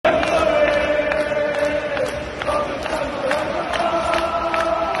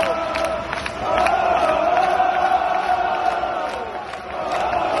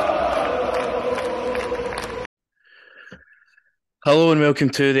Hello and welcome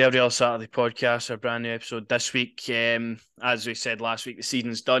to the Every Other Saturday podcast, our brand new episode this week. As we said last week, the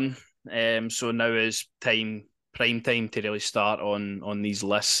season's done, so now is prime time to really start on these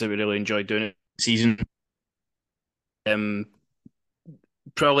lists that we really enjoy doing it this season. Um,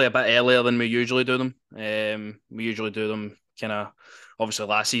 Probably a bit earlier than we usually do them. We usually do them kind of obviously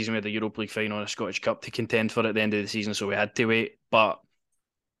last season we had the Europa League final and a Scottish Cup to contend for at the end of the season, so we had to wait. But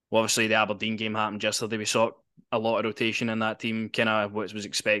obviously the Aberdeen game happened yesterday. We saw a lot of rotation in that team, kind of what was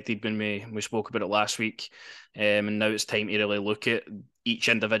expected when we spoke about it last week. And now it's time to really look at each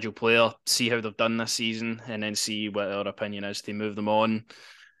individual player, see how they've done this season, and then see what our opinion is to move them on,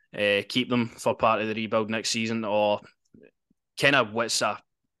 keep them for part of the rebuild next season, or kind of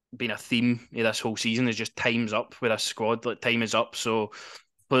been a theme of this whole season is just time's up with this squad. Like time is up, so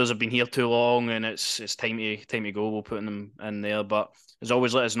players have been here too long, and it's time to go. We'll put them in there, but as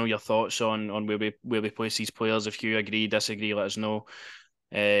always, let us know your thoughts on where we place these players. If you agree, disagree, let us know.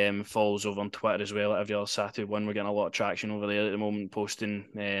 Follow us over on Twitter as well. Every other Saturday one, we're getting a lot of traction over there at the moment, posting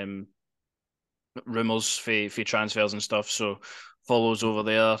rumours for transfers and stuff. So follow us over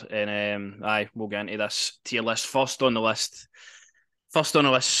there, and we'll get into this tier list. First on the list,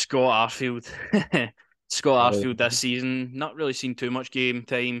 Scott Arfield. Scott Oh, Arfield this season, not really seen too much game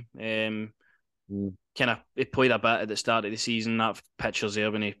time. mm, He played a bit at the start of the season. That pictures there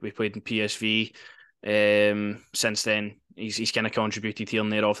when we played in PSV. Since then, he's kind of contributed here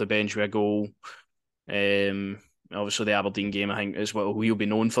and there off the bench with a goal. Um, Obviously the Aberdeen game, I think, is what he'll be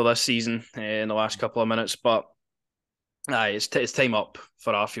known for this season in the last couple of minutes. But it's time up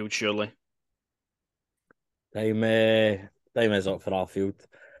for Arfield, surely. time, time is up for Arfield.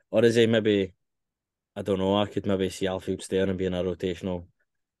 Or is he maybe, I don't know, I could maybe see Arfield staying and being a rotational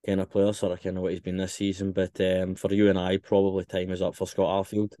kind of player, sort of kind of what he's been this season. But for you and I, probably time is up for Scott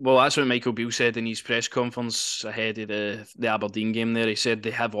Arfield. Well, that's what Michael Beale said in his press conference ahead of the Aberdeen game there. He said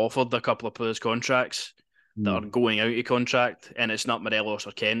they have offered a couple of players contracts that are Mm. going out of contract, and it's not Morelos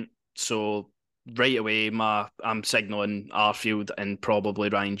or Kent. So right away, I'm signalling Arfield and probably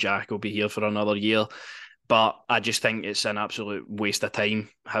Ryan Jack will be here for another year. But I just think it's an absolute waste of time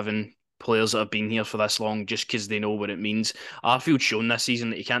having players that have been here for this long just because they know what it means. Arfield's shown this season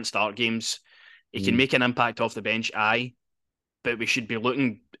that he can't start games. He can Mm. make an impact off the bench, aye, but we should be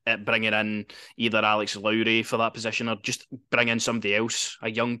looking at bringing in either Alex Lowry for that position or just bring in somebody else, a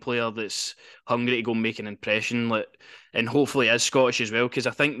young player that's hungry to go and make an impression, and hopefully is Scottish as well. Because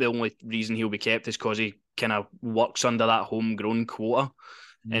I think the only reason he'll be kept is because he kind of works under that homegrown quota,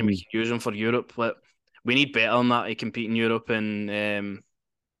 and we Mm. can use him for Europe. But we need better than that to compete in Europe, and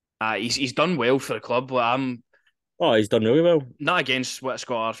he's done well for the club. I'm Oh, he's done really well. not against what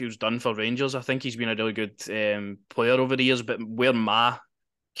Scott Arfield's done for Rangers. I think he's been a really good player over the years. But where my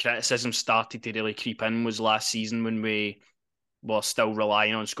criticism started to really creep in was last season when we were still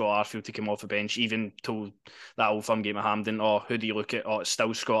relying on Scott Arfield to come off the bench, even till that Old Firm game at Hampden. Oh, who do you look at? Oh, it's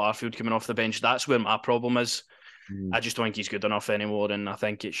still Scott Arfield coming off the bench. That's where my problem is. Mm. I just don't think he's good enough anymore, and I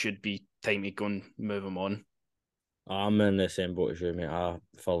think it should be time to go and move him on. I'm in the same boat as you, mate. I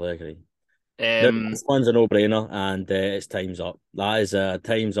fully agree. Um, This one's a no-brainer, and it's time's up. That is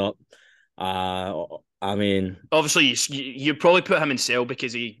time's up. I mean, Obviously, you probably put him in sale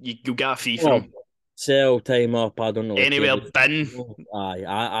because you'll get a fee for oh, him. sell time up. I don't really care. Anywhere bin.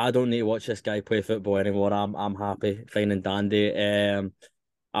 I don't need to watch this guy play football anymore. I'm happy, fine and dandy.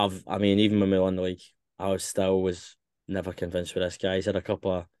 I mean, even when we won the league, I was never convinced with this guy. He's had a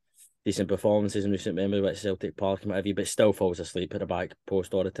couple of decent performances in recent memory with Celtic Park and whatever, but still falls asleep at the back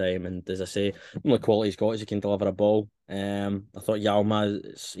post all the time. And as I say, the only quality he's got is he can deliver a ball. I thought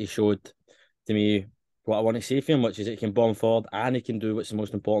Yalma, he showed to me what I want to see from him, which is he can bomb forward and he can do what's the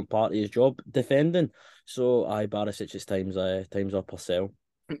most important part of his job, defending. So Barisic, it's time's up or sell.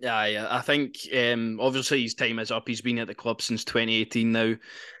 Yeah, I think obviously his time is up. He's been at the club since 2018 now.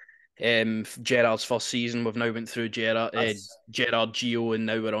 Gerard's first season, we've now went through That's Gerard, Gio, and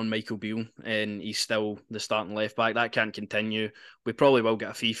now we're on Michael Beale, and he's still the starting left back. That can't continue. We probably will get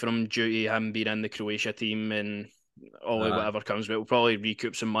a fee from him due to him being in the Croatia team and all of uh, whatever comes with it. We'll probably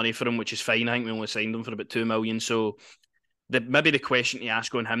recoup some money for him, which is fine. I think we only signed him for about 2 million. So maybe the question to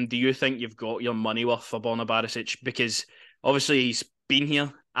ask on him: do you think you've got your money worth for Borna Barisic? Because obviously he's been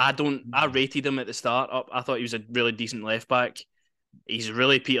here. I don't. I rated him at the start up. I thought he was a really decent left back. He's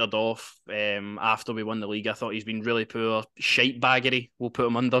really petered off after we won the league. I thought he's been really poor. Shite baggery, we'll put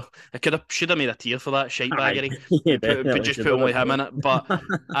him under. Should have made a tier for that. Shite aye, baggery. yeah, But definitely just should put have only it. him in it. But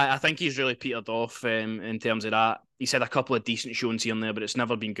I think he's really petered off in terms of that. He's had a couple of decent showings here and there, but it's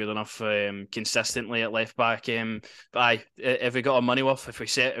never been good enough consistently at left back. But if we got our money worth,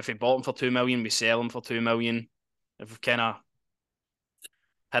 if we bought him for 2 million, we sell him for 2 million. If we kind of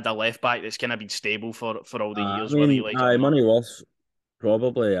had a left back that's kind of been stable for all the I years, whether you mean, like it or aye, not. money worth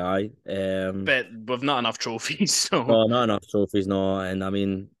probably aye. But we've not enough trophies, so No, not enough trophies, no. And I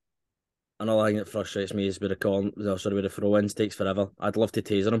mean, another thing that frustrates me is with the with the throw-ins takes forever. I'd love to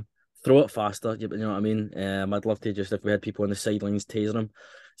taser them, throw it faster. You know what I mean? I'd love to just if we had people on the sidelines tasering them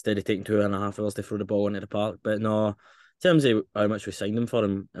instead of taking 2.5 hours to throw the ball into the park. But no, in terms of how much we signed him for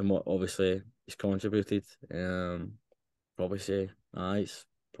him and what obviously he's contributed, probably say, it's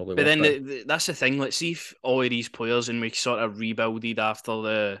probably but worth then it. that's the thing. Let's see if all of these players and we sort of rebuilded after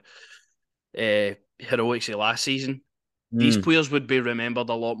the heroics of last season. These Mm, players would be remembered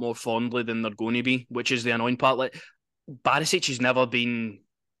a lot more fondly than they're going to be, which is the annoying part. Like Barisic has never been.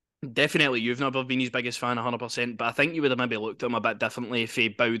 Definitely, you've never been his biggest fan, 100%. But I think you would have maybe looked at him a bit differently if he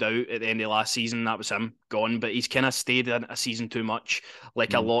bowed out at the end of last season. That was him gone. But he's kind of stayed in a season too much,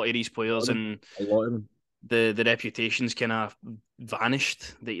 like a mm. lot of these A lot players, of them. and A lot of them. the reputations kind of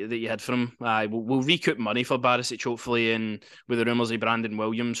vanished that you had for him. We'll recoup money for Barisic hopefully, and with the rumours of Brandon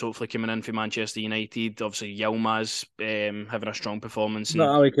Williams hopefully coming in for Manchester United. Obviously, Yilmaz having a strong performance, What and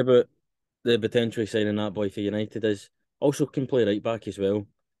I like about the potential signing that boy for United is also can play right back as well.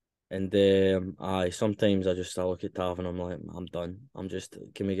 And I sometimes I look at Tav and I'm like, I'm done.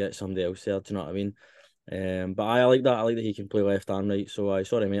 Can we get somebody else there? Do you know what I mean? But I like that. I like that he can play left and right. So I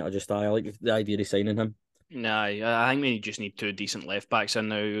sorry mate, I like the idea of signing him. nah, I think we just need two decent left backs in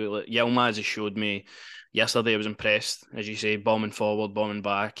now. Like, Yilmaz has showed me yesterday. I was impressed, as you say, bombing forward, bombing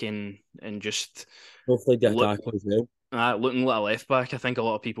back, and just Hopefully the look attack as well. looking like a left back. I think a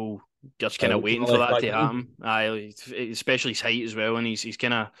lot of people just kind of Looks like waiting a for left that back, to doesn't happen. Especially his height as well, and he's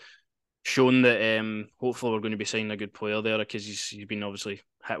kind of shown that hopefully we're going to be signing a good player there because he's been obviously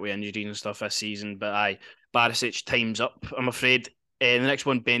hit with injuries and stuff this season. But Barisic time's up, I'm afraid. The next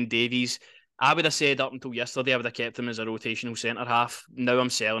one, Ben Davies. I would have said up until yesterday I would have kept him as a rotational centre half. Now I'm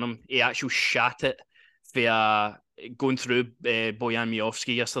selling him. He actually shat it for going through Bojan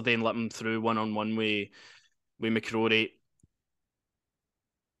Miovski yesterday and let him through 1-on-1 with McCrory.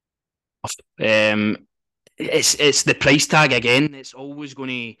 It's the price tag again. It's always going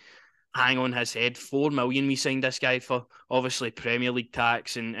to hang on his head. 4 million we signed this guy for. Obviously, Premier League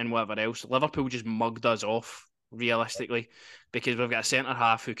tax and whatever else. Liverpool just mugged us off realistically because we've got a centre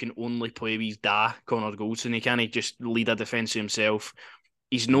half who can only play with his Connor Goldson. He can't just lead a defence himself.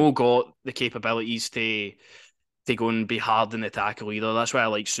 He's no got the capabilities to go and be hard in the tackle either. That's why I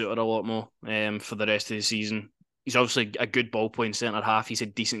like Suter a lot more for the rest of the season. He's obviously a good ball playing centre half. He's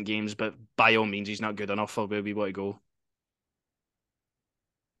had decent games, but by all means, he's not good enough for where we want to go.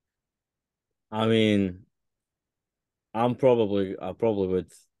 I mean, I probably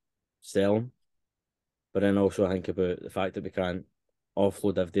would sell him, but then also I think about the fact that we can't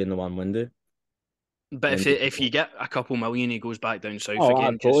offload everything in the one window. But And if you get a couple million, he goes back down south oh,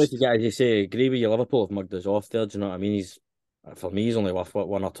 I again. totally to Just get as you say, agree with you. Liverpool have mugged us off there. Do you know what I mean? He's for me, he's only worth what,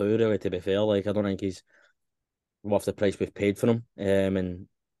 1 or 2 really. To be fair, like I don't think he's worth the price we've paid for him. And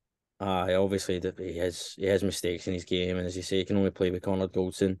obviously he has mistakes in his game, and as you say, he can only play with Connor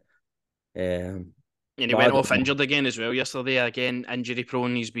Goldson. and he But I went don't off know. injured again as well yesterday. Again, injury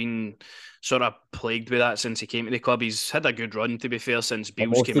prone. He's been sort of plagued with that since he came to the club. He's had a good run to be fair since But Beals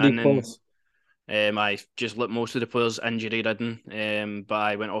most came of these in, and players, I just looked most of the players injury ridden. But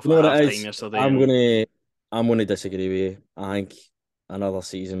I went off you at know what half it time is. yesterday, and I'm gonna disagree with you. I think another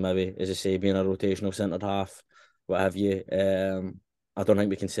season maybe, as I say, being a rotational centre half, what have you. I don't think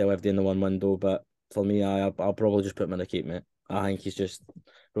we can sell everything in the one window, but for me, I'll probably just put him in the keep, mate. I think he's just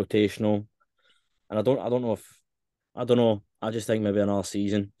rotational, and I don't know if I don't know. I just think maybe another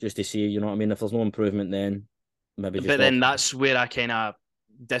season just to see. You know what I mean? If there's no improvement, then maybe but just off. then that's where I kind of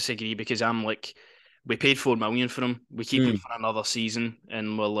disagree because I'm like, we paid 4 million for him. We keep him Hmm. for another season,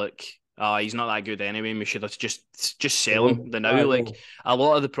 and we're like, he's not that good anyway. We should have just sell him Well, the now. I Like will. a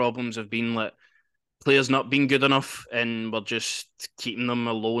lot of the problems have been like players not being good enough, and we're just keeping them,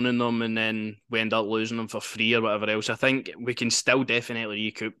 loaning them, and then we end up losing them for free or whatever else. I think we can still definitely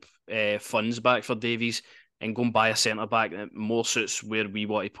recoup funds back for Davies and go and buy a centre back that more suits where we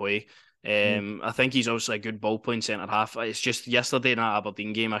want to play. Hmm. I think he's obviously a good ball playing centre half. It's just yesterday in that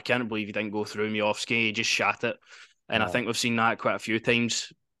Aberdeen game, I can't believe he didn't go through Miovski. He just shat it, and I Yeah. think we've seen that quite a few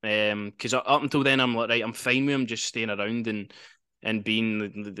times. Because up until then, I'm like, right, I'm fine with him just staying around and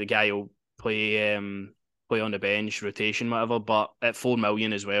being the guy who'll play on the bench, rotation, whatever. But at 4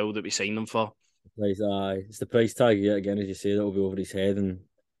 million as well that we signed him for. It's the price tag yet again, as you say, that'll be over his head. And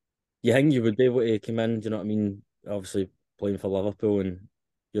you think you would be able to come in, do you know what I mean? Obviously playing for Liverpool and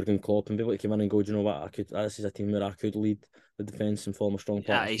Jurgen Klopp and be able to come in and go, do you know what, this is a team where I could lead the defence and form a strong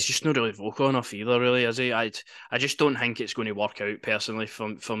Yeah, partnership. he's just not really vocal enough either, really, is he? I just don't think it's going to work out personally for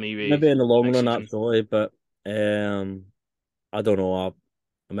me Maybe in the long next run, season. absolutely, but I don't know.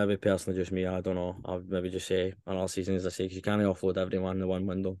 Maybe personally just me. I don't know. I'll maybe just say another season, as I say, because you can't offload everyone in the one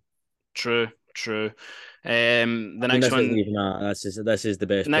window. True, true. I The mean, next one, this is the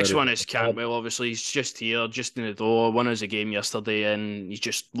best player next who's one got is the club. Cantwell. Obviously, he's just here, just in the door. Won us a game yesterday, and he's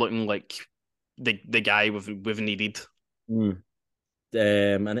just looking like the guy we've needed. Mm.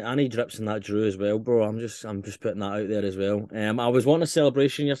 And he drips in that Drew as well, bro. I'm just putting that out there as well. I was wanting a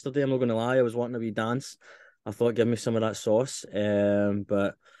celebration yesterday. I'm not gonna lie. I was wanting a wee dance. I thought, give me some of that sauce.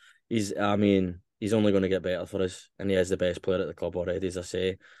 But I mean, he's only going to get better for us, and he is the best player at the club already, as I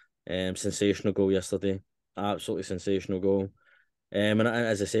say. Sensational goal yesterday, absolutely sensational goal. And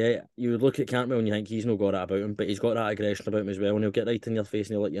as I say, you would look at Cantwell and you think he's not got that about him, but he's got that aggression about him as well, and he'll get right in your face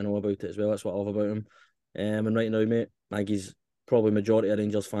and he'll let you know about it as well. That's what I love about him. And right now, mate, I think he's probably majority of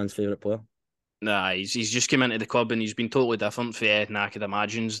Rangers fans' favourite player. Nah, he's just come into the club and he's been totally different for anything I could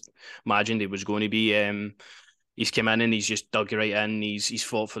imagined he was going to be. He's come in and he's just dug right in. He's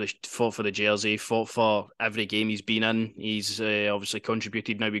fought for the jersey, fought for every game he's been in. He's obviously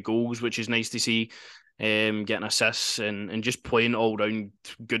contributed now with goals, which is nice to see. Getting assists and just playing all round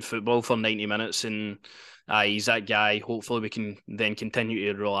good football for 90 minutes. And he's that guy. Hopefully, we can then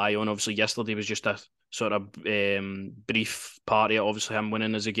continue to rely on. Obviously, yesterday was just a sort of brief party. Obviously, him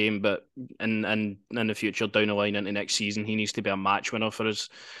winning as a game, but in the future, down the line into next season, he needs to be a match winner for us,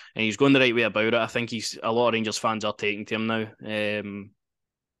 and he's going the right way about it. I think he's a lot of Rangers fans are taking to him now.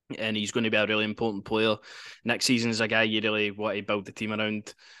 And he's going to be a really important player. Next season is a guy you really want to build the team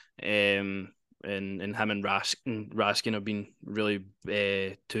around. And him and Raskin have been really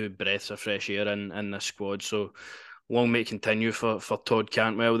two breaths of fresh air in this squad. So long may it continue for Todd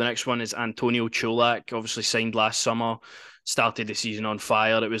Cantwell. The next one is Antonio Cholak, obviously signed last summer, started the season on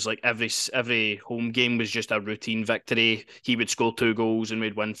fire. It was like every home game was just a routine victory. He would score 2 goals and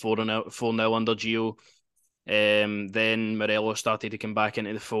we'd win 4-0 under Gio. Then Morelos started to come back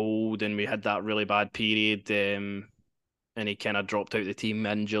into the fold, and we had that really bad period. And he kind of dropped out the team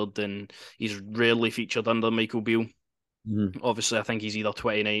injured, and he's rarely featured under Michael Beale. Mm-hmm. Obviously, I think he's either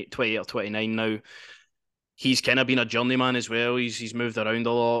 28 or 29 now. He's kind of been a journeyman as well. He's moved around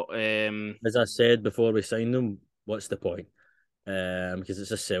a lot. As I said before we signed him, what's the point? Because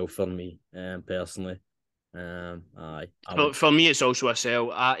it's a sell for me, personally. Aye, I would For me, it's also a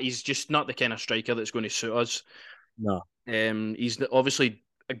sell. He's just not the kind of striker that's going to suit us. no. He's obviously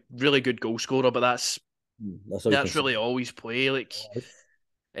a really good goal scorer, but That's all you can that's say. really all he's play. Like,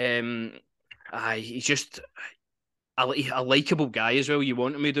 um, he's just a likable guy as well. You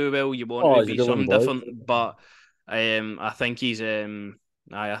want him to do well. You want him Oh, to he's a be good one, something boy. different. But I think he's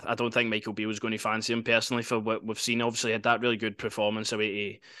I don't think Michael Beale's going to fancy him personally for what we've seen. Obviously, had that really good performance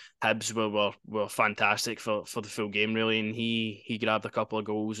away to Hibs, were fantastic for the full game really, and he grabbed a couple of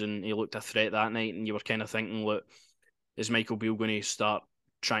goals and he looked a threat that night. And you were kind of thinking, look, is Michael Beale going to start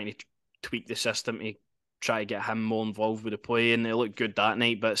trying to tweak the system to try to get him more involved with the play? And it looked good that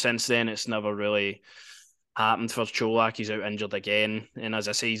night, but since then it's never really happened for Cholak. He's out injured again, and as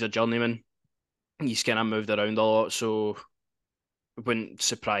I say, he's a journeyman. He's kind of moved around a lot, so it wouldn't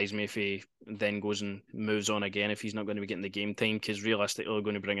surprise me if he then goes and moves on again if he's not going to be getting the game time. Because realistically, we're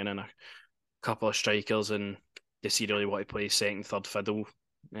going to bring in a couple of strikers, and does he really want to play second, third fiddle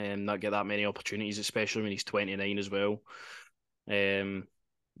and not get that many opportunities, especially when he's 29 as well?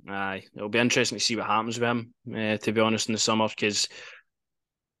 Aye, it'll be interesting to see what happens with him. To be honest, in the summer, because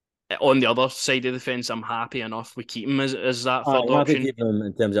on the other side of the fence, I'm happy enough with keeping him as that third I'm happy option. keeping him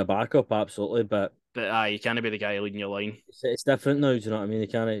in terms of backup, absolutely, but But you can't be the guy leading your line. it's different now. Do you know what I mean? He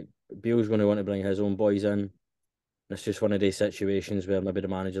can't. Beale's going to want to bring his own boys in. It's just one of these situations where maybe the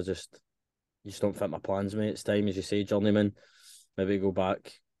manager just don't fit my plans, mate. It's time, as you say, journeyman. Maybe go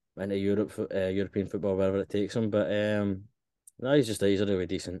back into European football, wherever it takes him. But no, he's a really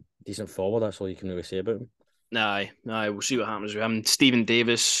decent forward. That's all you can really say about him. Aye, we'll see what happens with him. Stephen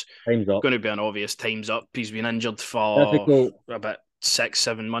Davis, Time's up. going to be an obvious time's up. He's been injured for Difficult. about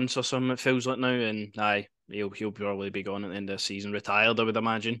 6-7 months or something, it feels like now. And he'll probably be gone at the end of the season, retired, I would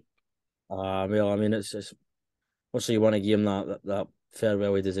imagine. Well, I mean, it's also you want to give him that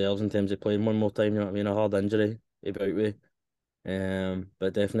farewell he deserves in terms of playing one more time. You know what I mean? A hard injury about with.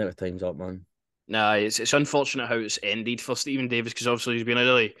 But definitely time's up, man. It's unfortunate how it's ended for Stephen Davis, because obviously he's been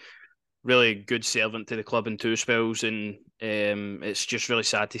a really good servant to the club in 2 spells, and it's just really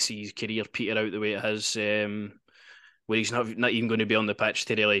sad to see his career peter out the way it has, where he's not even going to be on the pitch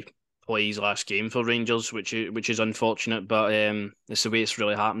to really play his last game for Rangers, which is unfortunate. But it's the way it's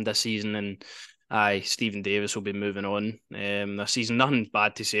really happened this season. And Stephen Davis will be moving on this season. Nothing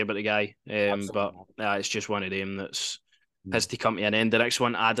bad to say about the guy, but it's just one of them that's has to come to an end. The next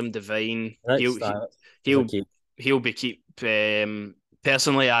one, Adam Devine, he'll be keep.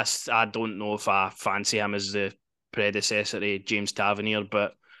 Personally, I don't know if I fancy him as the predecessor to James Tavernier,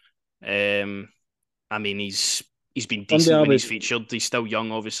 but I mean he's been decent when he's featured. He's still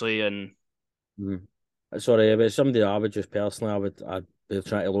young, obviously, and sorry, but somebody I would just personally I'd be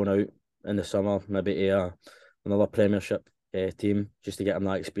trying to loan out in the summer, maybe to another Premiership team just to get him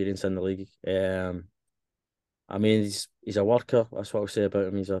that experience in the league. I mean he's a worker. That's what I'll say about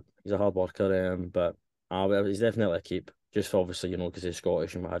him. He's a hard worker. But he's definitely a keep. Just for obviously, because he's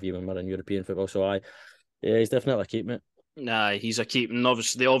Scottish and what have you when we're in European football. So he's definitely a keep, mate. Nah, he's a keep, and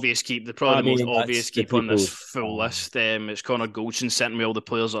obviously the obvious keep, the most obvious keep on this full list. It's Connor Goldson sitting with all the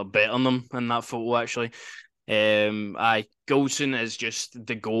players that are better than them in that photo. Actually, Goldson is just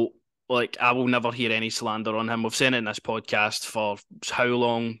the GOAT. Like, I will never hear any slander on him. We've said it in this podcast for how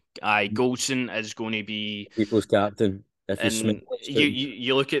long. Goldson is going to be people's captain. And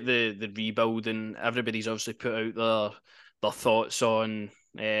you look at the rebuild, and everybody's obviously put out their thoughts on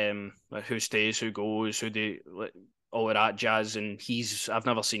who stays, who goes, all of that jazz. And I've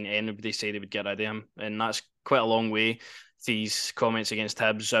never seen anybody say they would get rid of him, and that's quite a long way. These comments against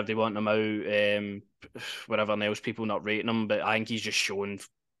Hibs, if they want him out, whatever else, people not rating him, but I think he's just shown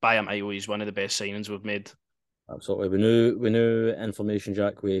by a mile he's one of the best signings we've made. Absolutely, we knew information,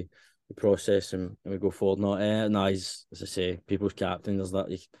 Jack. We process and we go forward. He's, as I say, people's captain. There's that,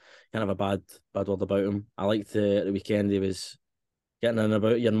 you can't have a bad word about him. I liked the weekend he was getting in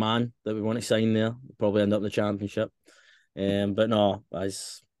about your man that we want to sign there. Probably end up in the Championship. But no,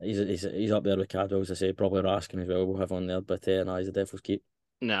 he's up there with Cadwell, as I say, probably Raskin as well. We'll have on there, but he's a devil's keep.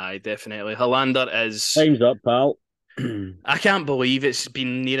 Nah, definitely. Helander is. Time's up, pal. I can't believe it's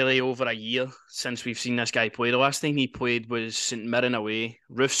been nearly over a year since we've seen this guy play. The last time he played was St Mirren away.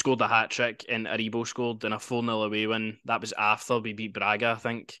 Roof scored a hat-trick and Aribo scored in a 4-0 away win. That was after we beat Braga, I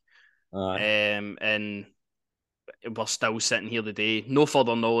think. And we're still sitting here today. No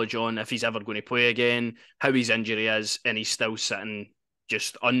further knowledge on if he's ever going to play again, how his injury is, and he's still sitting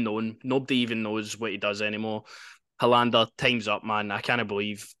just unknown. Nobody even knows what he does anymore. Helander, time's up, man. I can't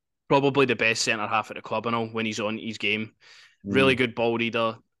believe... Probably the best centre-half at the club and all when he's on his game. Really good ball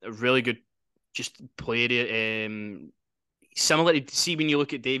reader. Really good just player. Similar to... See, when you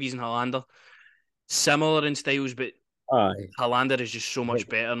look at Davies and Helander, similar in styles, but Helander is just so much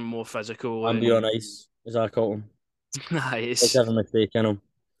better and more physical. And be on ice, as I call him. It's having a mistake in him.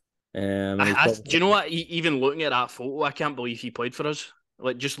 Do you know what? Even looking at that photo, I can't believe he played for us.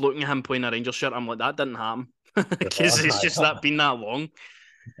 Like, just looking at him playing a Rangers shirt, I'm like, that didn't happen. Because it's just been that long.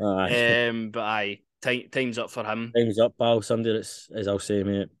 But time's up for him. Time's up, pal. Somebody that's, as I'll say,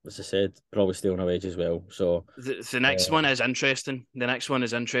 mate, as I said, probably stealing a wage as well. So the next one is interesting.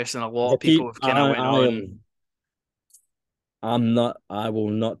 A lot of people have kind of went on. I will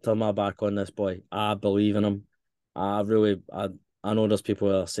not turn my back on this boy. I believe in him. I know there's people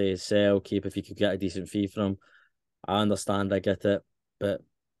that say sell, keep if you could get a decent fee from him. I understand, I get it, but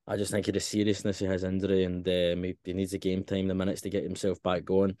I just think of the seriousness of his injury, and he needs the game time, the minutes to get himself back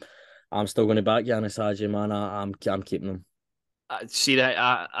going. I'm still going to back Ianis Hagi, man. I'm keeping him. See that?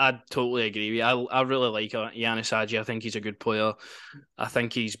 I totally agree with you. I really like Ianis Hagi. I think he's a good player. I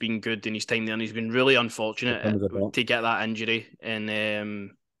think he's been good in his time there, and he's been really unfortunate to get that injury,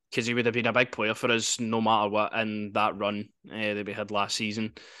 and because he would have been a big player for us no matter what in that run that we had last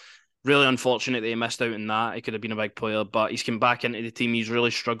season. Really unfortunate that he missed out on that. He could have been a big player, but he's come back into the team. He's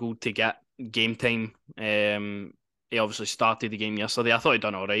really struggled to get game time. He obviously started the game yesterday. I thought he'd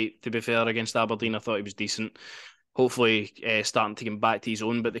done all right, to be fair, against Aberdeen. I thought he was decent. Hopefully starting to come back to his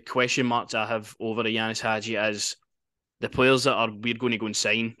own. But the question marks I have over Ianis Hagi is the players that we're going to go and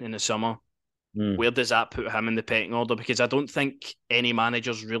sign in the summer. Where does that put him in the pecking order? Because I don't think any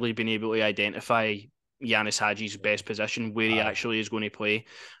manager's really been able to identify Ianis Hagi's best position, where he actually is going to play.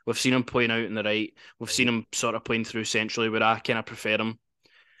 We've seen him playing out in the right. We've seen him sort of playing through centrally, where I kind of prefer him.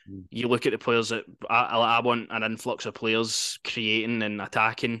 You look at the players that I want an influx of players creating and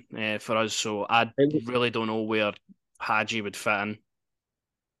attacking for us. So I really don't know where Hagi would fit in.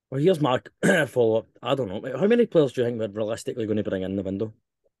 Well, here's my follow-up. I don't know. How many players do you think we're realistically going to bring in the window?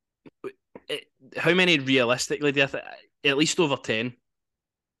 How many realistically do you think? At least over 10.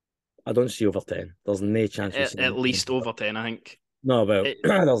 I don't see over 10. There's no chance. At least over 10, I think. No, well,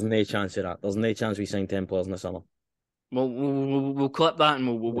 there's no chance of that. There's no chance we sign 10 players in the summer. We'll clip that and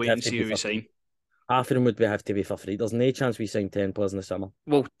we'll wait and see who we sign. half of them would have to be for free. There's no chance we sign 10 players in the summer.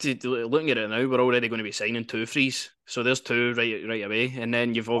 Well, looking at it now, we're already going to be signing two frees. So there's two right away. And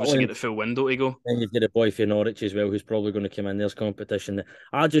then you've obviously got the full window to go. Then you've got a boy for Norwich as well, who's probably going to come in. There's competition.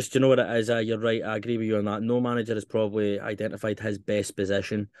 You know what it is? You're right. I agree with you on that. No manager has probably identified his best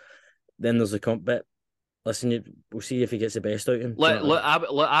position. Then there's the comp bit. Listen, we'll see if he gets the best out of him.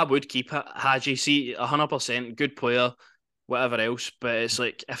 I would keep Hagi. See, 100%, good player, whatever else. But it's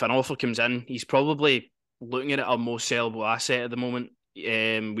like, if an offer comes in, he's probably looking at it our most sellable asset at the moment,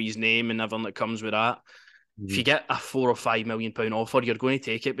 with his name and everything that comes with that. If you get a £4 or £5 million offer, you're going to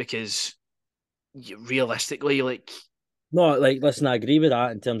take it because realistically, like... No, like, listen, I agree with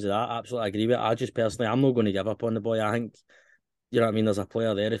that in terms of that. Absolutely, I agree with it. I just personally, I'm not going to give up on the boy. I think, you know what I mean, there's a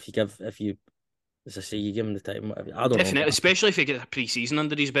player there. As I say, you give him the time, whatever. I don't Definitely, know. especially if he gets a pre-season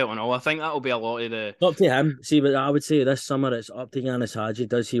under his belt and all. I think that'll be a lot of the... It's up to him. See, but I would say this summer it's up to Yanis Hagi.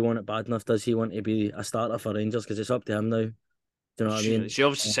 Does he want it bad enough? Does he want to be a starter for Rangers? Because it's up to him now. Do you know what I mean? She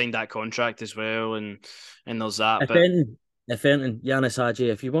obviously signed that contract as well, and there's that. If anything, Yanis Hagi,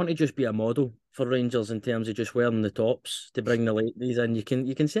 if you want to just be a model for Rangers in terms of just wearing the tops to bring the ladies in, you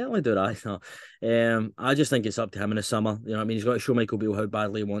can certainly do that. I just think it's up to him in the summer. You know what I mean? He's got to show Michael Beale how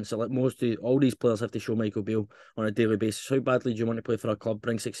badly he wants it. Like all these players have to show Michael Beale on a daily basis. How badly do you want to play for a club,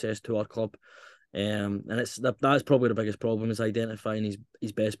 bring success to our club? And that's probably the biggest problem, is identifying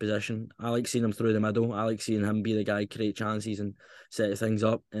his best position. I like seeing him through the middle. I like seeing him be the guy, create chances and set things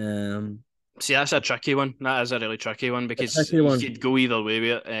up. See, that's a tricky one. That is a really tricky one because you could go either way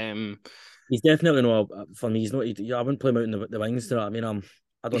with it. He's definitely not, for me. He's not. I wouldn't play him out in the wings. Do you know what I mean?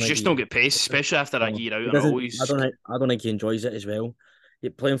 I don't. He's just not get pace, especially after a year out. I don't think he enjoys it as well. You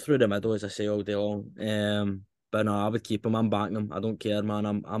play him through the middle, as I say, all day long. But no, I would keep him. I'm backing him. I don't care, man.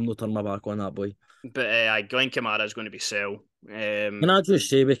 I'm not turning my back on that boy. But Glenn Kamara is going to be sell. Can I just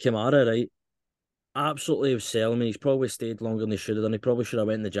say with Kamara, right? Absolutely sell him. He's probably stayed longer than he should have done. He probably should have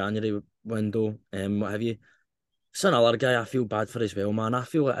went in the January window, what have you. It's another guy I feel bad for as well, man. I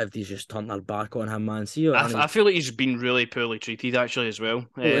feel like everybody's just turned their back on him, man. See, I feel like he's been really poorly treated actually as well.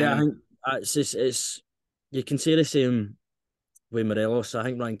 Yeah, I think it's you can say the same with Morelos. I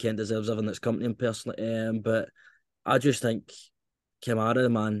think Ryan Kent deserves everything that's come to him personally. But I just think Kamara,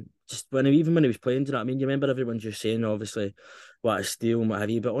 man, just even when he was playing, do you know what I mean? You remember everyone just saying, obviously, what a steal and what have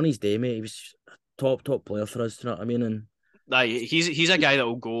you. But on his day, mate, he was a top player for us. Do you know what I mean? And he's a guy that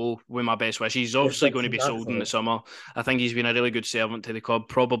will go with my best wishes. He's obviously going to be sold in the summer. I think he's been a really good servant to the club.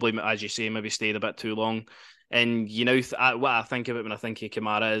 Probably, as you say, maybe stayed a bit too long. And you know what I think of it when I think of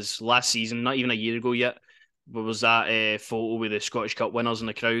Kamara is last season, not even a year ago yet. What was that photo with the Scottish Cup winners in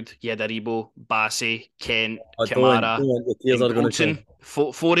the crowd? You had Aribo, Bassey, Kent, Kamara, and Goldson. Four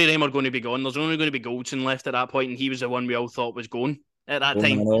of them are going to be gone. There's only going to be Goldson left at that point, and he was the one we all thought was going at that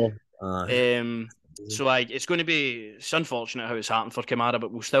time. So it's going to be, it's unfortunate how it's happened for Kamara,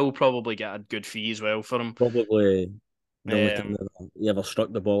 but we'll still probably get a good fee as well for him. Probably the only time he ever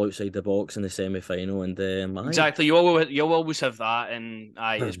struck the ball outside the box in the semi-final, and exactly, you'll always have that, and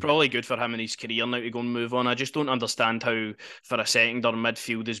it's probably good for him in his career now to go and move on. I just don't understand how for a second or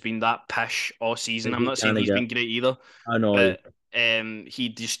midfield has been that pish all season. I'm not saying he's been great either. I know, but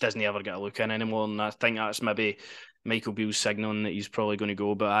he just doesn't ever get a look in anymore, and I think that's maybe Michael Beale's signalling that he's probably going to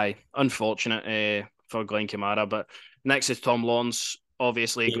go. But unfortunate for Glenn Kamara. But next is Tom Lawrence.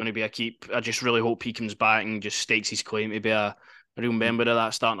 Obviously going to be a keep. I just really hope he comes back and just stakes his claim to be a real member of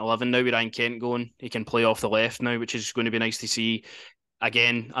that starting 11. Now with Ryan Kent going, he can play off the left now, which is going to be nice to see.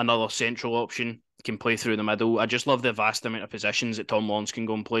 Again, another central option. He can play through the middle. I just love the vast amount of positions that Tom Lawrence can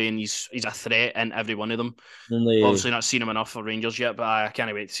go and play, and he's a threat in every one of them. Obviously not seen him enough for Rangers yet, but I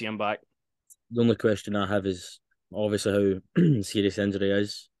can't wait to see him back. The only question I have is obviously how serious injury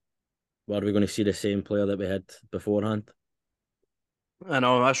is. Are we going to see the same player that we had beforehand? I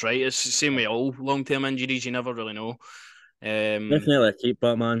know, that's right. It's the same with all long-term injuries. You never really know. Definitely a keep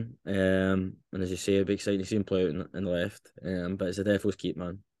back, man. And as you say, it'd be exciting to see him play out in the left. But it's a definitely keep,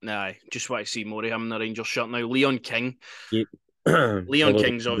 man. Nah, just want to see more of him in the Rangers shirt now. Leon King. Keep. Leon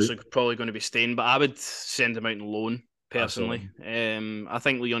King's obviously probably going to be staying, but I would send him out on loan, personally. I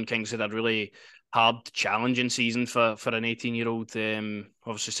think Leon King's had a really hard, challenging season for an 18-year-old.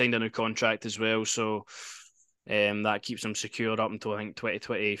 Obviously signed a new contract as well, so that keeps him secure up until I think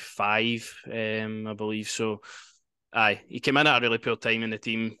 2025, I believe. So, he came in at a really poor time in the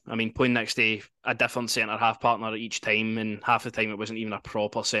team. I mean, playing next to a different centre half partner each time, and half the time it wasn't even a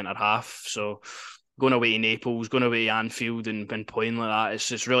proper centre half. So, going away to Naples, going away to Anfield, and playing like that, it's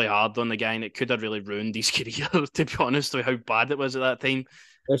just really hard on the guy, and it could have really ruined his career, to be honest, with how bad it was at that time.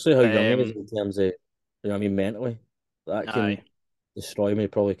 Especially how young he was in terms of, you know what I mean, mentally. That can destroy me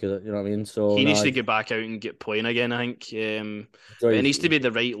probably because you know what I mean. So He needs no, to get back out and get playing again, I think. But it he's, needs to be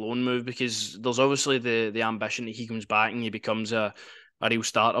the right loan move because there's obviously the ambition that he comes back and he becomes a real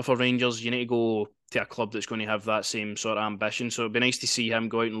starter for Rangers. You need to go to a club that's going to have that same sort of ambition. So it'd be nice to see him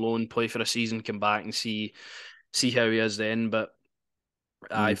go out and loan, play for a season, come back and see how he is then. But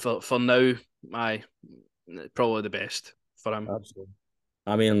aye, mm, for now, aye, probably the best for him. absolutely.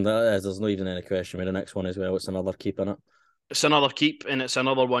 I mean, there's not even any question. I mean, the next one as well. It's another keep in it. It's another keep, and it's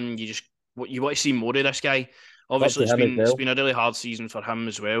another one you want to see more of this guy. Up Obviously, to him as it's well. been a really hard season for him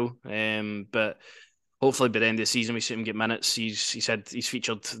as well. But hopefully by the end of the season we see him get minutes. He said he's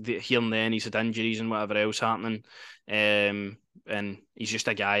featured here and then. He's had injuries and whatever else happening. And he's just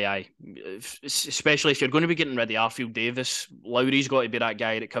a guy. Especially if you're going to be getting rid of Arfield Davis, Lowry's got to be that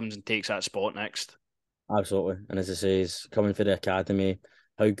guy that comes and takes that spot next. Absolutely. And as I say, he's coming for the academy.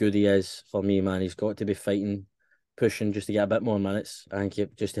 How good he is for me, man. He's got to be fighting, pushing just to get a bit more minutes. I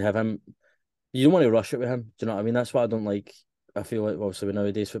think just to have him, you don't want to rush it with him. Do you know what I mean? That's what I don't like. I feel like obviously with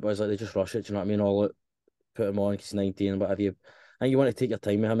nowadays football is like they just rush it. Do you know what I mean? All out, put him on because he's 19 and whatever. I think you want to take your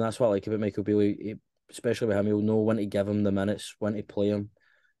time with him. That's what I like about Michael Beale. Especially with him, he'll know when to give him the minutes, when to play him,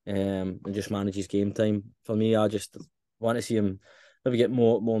 and just manage his game time. For me, I just want to see him maybe get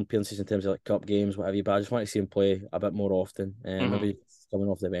more appearances in terms of like cup games, whatever. But I just want to see him play a bit more often, Mm-hmm. maybe coming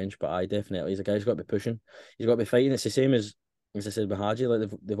off the bench. But I definitely, he's a guy who's got to be pushing. He's got to be fighting. It's the same as I said with Haji. Like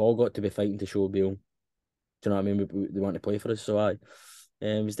they've all got to be fighting to show Beale. Do you know what I mean? They want to play for us, so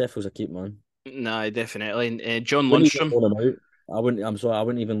he's definitely a keep man. No, definitely. And John Wouldn't even Lundstrom. loan him out. I wouldn't. I'm sorry. I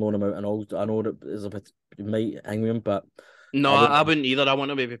wouldn't even loan him out. And all I know that there's a bit it might hang with him, but No, I wouldn't I wouldn't either. I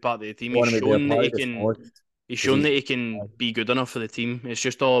want him to be part of the team. want him to be a part of the squad He's because shown that he can be good enough for the team. It's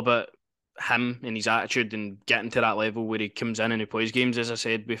just all about him and his attitude and getting to that level where he comes in and he plays games. As I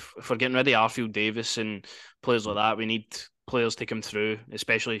said, if we're getting rid of Arfield Davis and players like that, we need players to come through,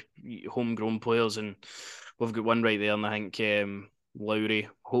 especially homegrown players. And we've got one right there, and I think Lowry,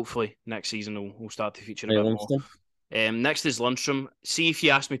 hopefully next season, will start to feature a bit more. Next is Lundstrom. See, if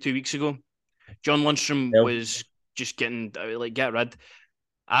you asked me 2 weeks ago, John Lundstrom was just getting get rid.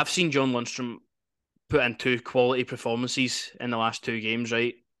 I've seen John Lundstrom put in 2 quality performances in the last 2 games,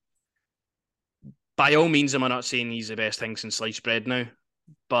 right? By all means, am I not saying he's the best thing since sliced bread now,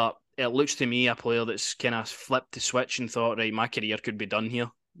 but it looks to me a player that's kind of flipped the switch and thought, right, my career could be done here,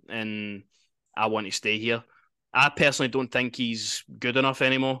 and I want to stay here. I personally don't think he's good enough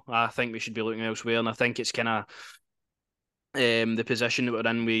anymore. I think we should be looking elsewhere, and I think it's kind of the position that we're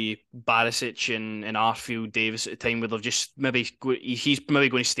in with Barisic and Arfield Davis at the time, where they've just he's maybe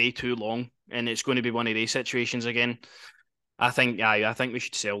going to stay too long, and it's going to be one of these situations again. I think we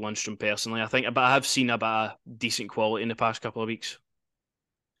should sell Lundstrom personally. But I have seen a bit of decent quality in the past couple of weeks.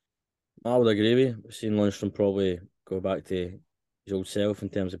 I would agree with you. I've seen Lundstrom probably go back to his old self in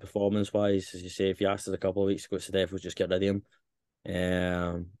terms of performance wise. As you say, if you asked us a couple of weeks ago, Sedef was just get rid of him.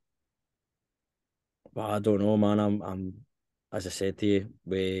 But I don't know, man. I'm as I said to you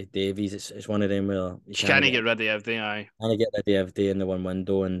with Davies, it's one of them where you can't get rid of everything. Aye, kind of get rid of every day in the one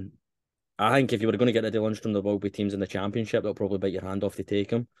window, and I think if you were going to get rid of Lundstrom, there will be teams in the Championship that'll probably bite your hand off to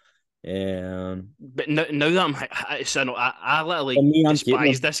take him. but now that I literally me,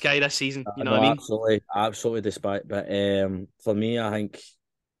 despise this guy this season. You know what I mean? Absolutely despite. But for me, I think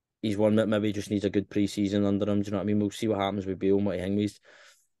he's one that maybe just needs a good pre-season under him. Do you know what I mean? We'll see what happens with Bale and what he hangs.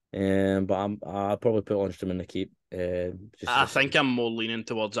 But I'll probably put Lundstrom in the keep. I think I'm more leaning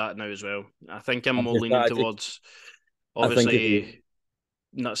towards that now as well. I think I'm more leaning towards obviously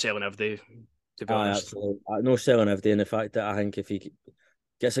not selling every day, to be honest. Absolutely. No selling every day. And the fact that I think if he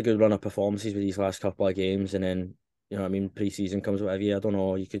gets a good run of performances with these last couple of games, and then you know what I mean, pre-season comes whatever year, I don't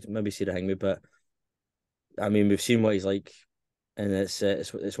know. You could maybe see the hang with, but I mean, we've seen what he's like, and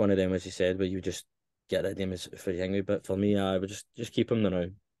it's one of them, as you said, where you just get rid of him for the hang with. But for me, I would just keep him now.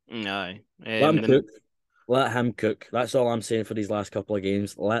 Aye. Let him cook. Let him cook. That's all I'm saying for these last couple of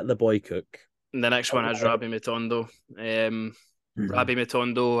games. Let the boy cook. The next one is Rabbi Matondo. Rabbi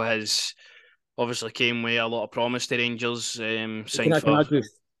Matondo has obviously came with a lot of promise to Rangers. Sorry,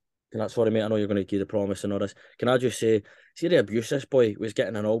 mate, I know you're going to give the promise and all this. Can I just say, see the abuse this boy was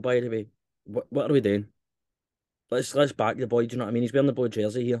getting and all, by the way. What are we doing? Let's back the boy. Do you know what I mean? He's wearing the blue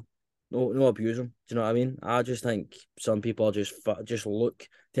jersey here. No abuse him. Do you know what I mean? I just think some people are just look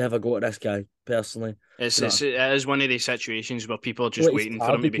to have a go at this guy personally. It is one of these situations where people are just waiting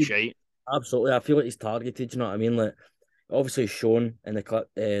for him to be shite. Absolutely, I feel like he's targeted. Do you know what I mean? Like, obviously shown in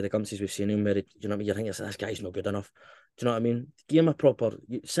the glimpses we've seen him where you know what I mean. You think this guy's not good enough. Do you know what I mean? Give him a proper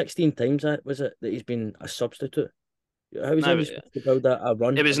 16 times that he's been a substitute. How is he supposed to build a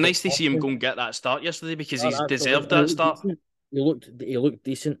run? It was nice to see him go and get that start yesterday because he's deserved that start. he looked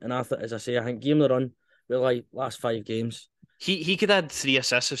decent, and I thought, as I say, I think game the run with like last 5 games. He could have had 3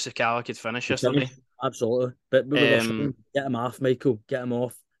 assists if Sakala could finish He yesterday. finished, absolutely. But we were Um, saying, get him off, Michael. Get him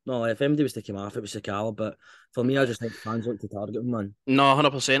off. No, like, if anybody was to come off, it was Sakala. But for me, I just think fans look to target him, man. no,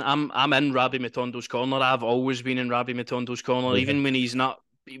 100%. I'm in Rabbi Matondo's corner. I've always been in Rabbi Matondo's corner, Oh, yeah. even when he's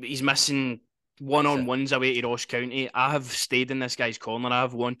missing That's it. one-on-ones away to Ross County. I have stayed in this guy's corner.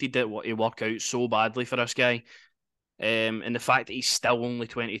 I've wanted it to work out so badly for this guy. And the fact that he's still only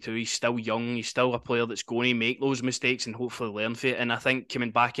 22, he's still young, he's still a player that's going to make those mistakes and hopefully learn from it. And I think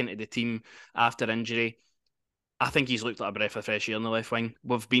coming back into the team after injury, I think he's looked like a breath of fresh air in the left wing.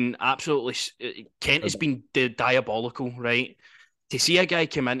 We've been absolutely Kent has been diabolical, right? To see a guy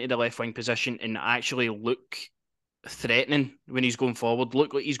come into the left wing position and actually look threatening when he's going forward,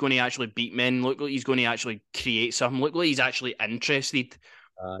 look like he's going to actually beat men, look like he's going to actually create something, look like he's actually interested.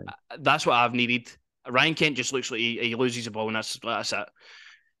 That's what I've needed. Ryan Kent just looks like he loses the ball and that's it.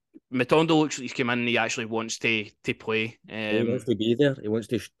 Matondo looks like he's come in and he actually wants to play. He wants to be there. He wants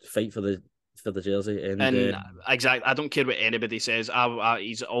to fight for the jersey. And exactly, I don't care what anybody says.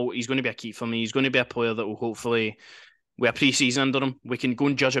 He's going to be a key for me. He's going to be a player that will hopefully, with a pre-season under him, we can go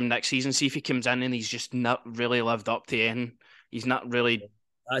and judge him next season. See if he comes in and he's just not really lived up to anything. He's not really.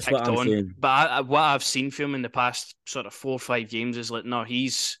 That's what I'm saying. But what I've seen from him in the past sort of 4 or 5 games is like, no,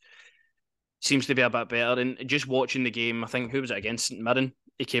 he's seems to be a bit better. And just watching the game, I think, who was it against? St Mirren?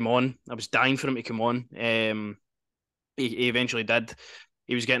 He came on. I was dying for him to come on. He eventually did.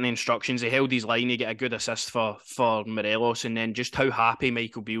 He was getting the instructions. He held his line. He got a good assist for Morelos. And then just how happy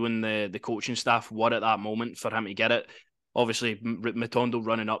Michael Beale and the coaching staff were at that moment for him to get it. Obviously, Matondo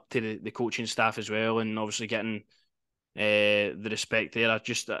running up to the coaching staff as well and obviously getting the respect there.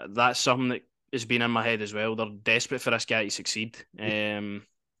 That's something that has been in my head as well. They're desperate for this guy to succeed.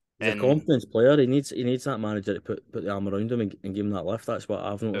 He's a confidence player. He needs that manager to put the arm around him and give him that lift. That's what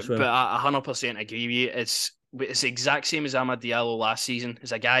I've noticed. But I 100% agree with you. It's the exact same as Amad Diallo last season.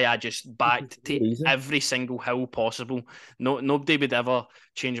 It's a guy I just backed to every single hill possible. Nobody would ever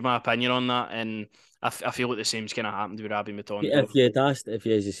change my opinion on that, and I feel like the same's kind of happened with Rabbi Matondo. If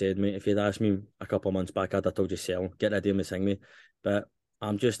you as you said, mate, if you'd asked me a couple of months back, I'd have told you sell, get rid of him and sing me. But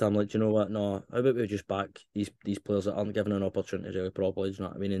I'm like, do you know what? No, how about we just back these players that aren't given an opportunity to really properly, do you know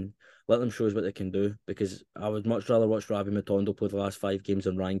what I mean? And let them show us what they can do, because I would much rather watch Rabbi Matondo play the last 5 games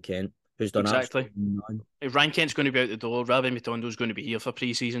than Ryan Kent, who's done exactly. If Ryan Kent's going to be out the door, Rabbi Matondo's going to be here for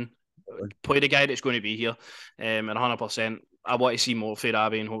pre-season. Play the guy that's going to be here, and 100%. I want to see more for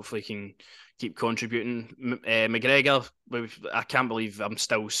Rabbi and hopefully can keep contributing. McGregor, I can't believe I'm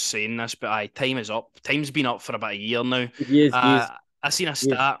still saying this, but time is up. Time's been up for about a year now. He is. I seen a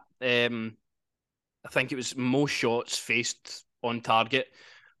stat. I think it was most shots faced on target.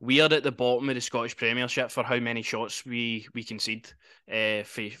 We are at the bottom of the Scottish Premiership for how many shots we concede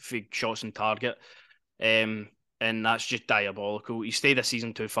for shots on target. And that's just diabolical. He stayed this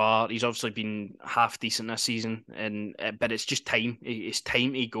season too far. He's obviously been half decent this season, but it's just time. It's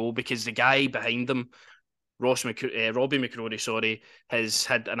time to go, because the guy behind him, Robbie McCrory, has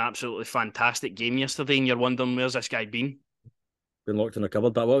had an absolutely fantastic game yesterday, and you're wondering, where's this guy been locked in a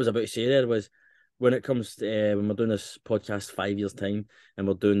cupboard. But what I was about to say there was, when it comes to when we're doing this podcast 5 years time and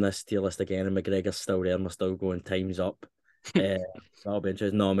we're doing this tier list again and McGregor's still there and we're still going time's up, that'll be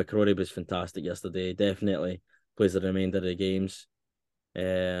interesting. No, McCrory was fantastic yesterday. Definitely plays the remainder of the games.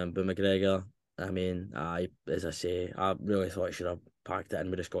 But McGregor, I mean, as I say, I really thought he should have packed it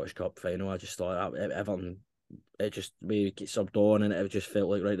in with the Scottish Cup final. I just thought Everton, we get subbed on and it just felt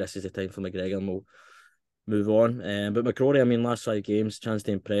like, right, this is the time for McGregor and we'll move on. But McCrory, I mean, last 5 games, chance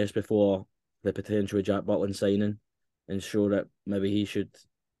to impress before the potential of Jack Butland signing and show that maybe he should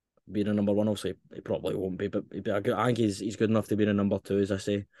be the number 1. Obviously, he probably won't be, but I think he's good enough to be the number 2, as I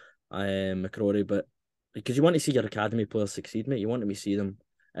say, McCrory. But because you want to see your academy players succeed, mate, you want to see them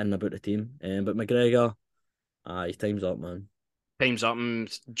in and about the team. But McGregor, his time's up, man. Time's up,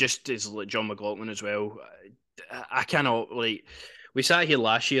 and just as like John McLaughlin as well. I cannot, like, we sat here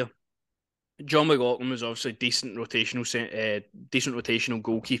last year. John McLaughlin was obviously decent rotational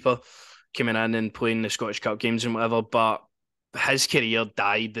goalkeeper coming in and playing the Scottish Cup games and whatever, but his career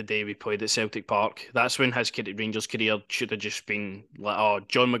died the day we played at Celtic Park. That's when his Rangers career should have just been like, oh,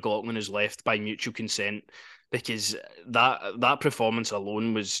 John McLaughlin is left by mutual consent, because that performance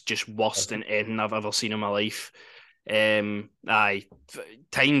alone was just worse than anything I've ever seen in my life.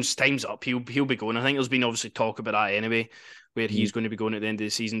 Time's up. He'll be going. I think there's been obviously talk about that anyway, where he's going to be going at the end of the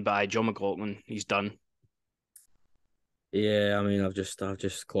season. But John McLaughlin, he's done. Yeah, I mean, I've just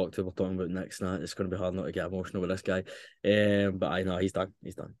clocked it. We're talking about next night. It's going to be hard not to get emotional with this guy. But I know he's done.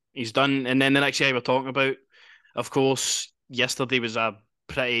 He's done. And then the next guy we're talking about, of course, yesterday was a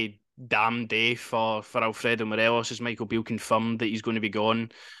pretty damn day for Alfredo Morelos, as Michael Beale confirmed that he's going to be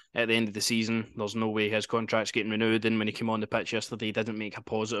gone at the end of the season. There's no way his contract's getting renewed, and when he came on the pitch yesterday, he didn't make a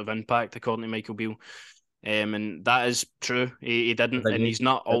positive impact, according to Michael Beale. And that is true. He didn't, and he's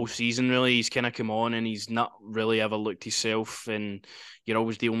not all season really. He's kind of come on, and he's not really ever looked himself. And you're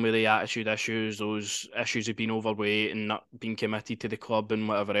always dealing with the attitude issues, those issues of being overweight and not being committed to the club and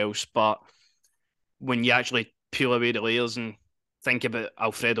whatever else. But when you actually peel away the layers and think about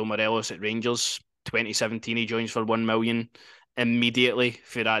Alfredo Morelos at Rangers, 2017, he joins for 1 million. Immediately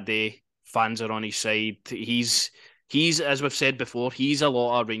for that day, fans are on his side. He's as we've said before, he's a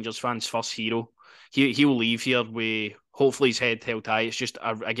lot of Rangers fans' first hero. He'll leave here with hopefully his head held high. It's just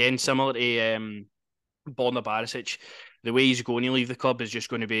again similar to Borna Barisic. The way he's going to leave the club is just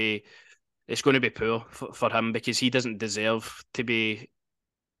going to be poor for him, because he doesn't deserve to be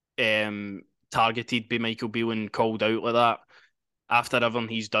targeted by Michael Beale and called out like that after everything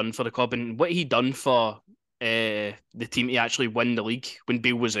he's done for the club and what he done for the team to actually win the league when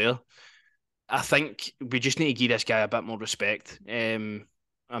Beale was there. I think we just need to give this guy a bit more respect.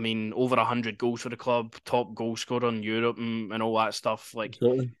 I mean, over 100 goals for the club, top goal scorer in Europe and all that stuff. Like,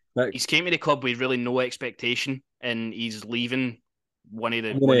 he's came to the club with really no expectation, and he's leaving one of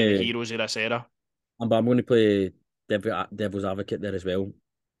the heroes of this era. But I'm going to play devil's advocate there as well.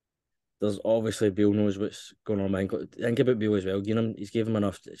 There's obviously Beale knows what's going on. Think about Beale as well. He's given him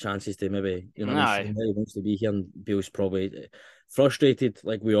enough chances to maybe, he wants to be here, and Beale's probably frustrated,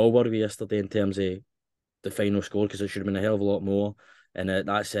 like we all were yesterday, in terms of the final score, because it should have been a hell of a lot more. And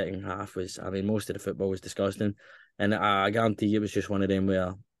that second half was, I mean, most of the football was disgusting, and I guarantee it was just one of them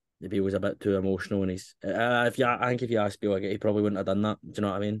where Beale was a bit too emotional. And I think if you asked Beale, he probably wouldn't have done that. Do you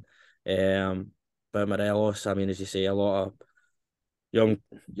know what I mean? But Morelos, I mean, as you say, a lot of young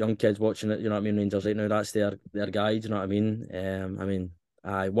kids watching it, you know what I mean, Rangers right now, that's their guy, do you know what I mean?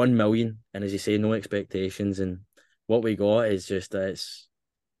 1 million, and as you say, no expectations, and what we got is just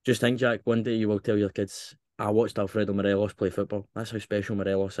think, Jack, one day you will tell your kids, I watched Alfredo Morelos play football. That's how special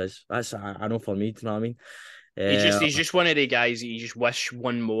Morelos is. That's, I know, for me, do you know what I mean? He's just one of the guys that you just wish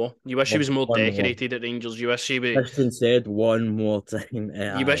won more. You wish he was more decorated at Rangers. You wish he would. Christian said one more time.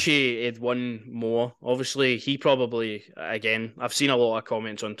 You wish he had won more. Obviously, he probably, again, I've seen a lot of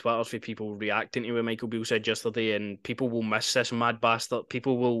comments on Twitter for people reacting to what Michael Beale said yesterday, and people will miss this mad bastard.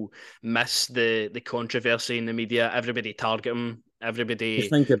 People will miss the controversy in the media. Everybody target him. Everybody.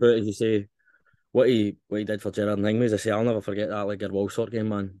 Just think about it, as you say, what he did for Gerard Hingways. I say, I'll never forget that, like, Walsall game,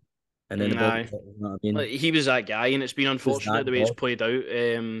 man. And then he was that guy, and it's been unfortunate the way it's played out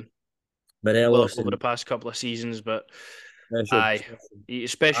over the past couple of seasons. But he's a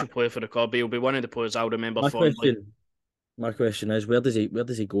special player for the club. He'll be one of the players I'll remember fondly. My question is, where does he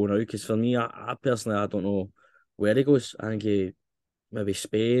go now? Because for me, I personally, I don't know where he goes. I think maybe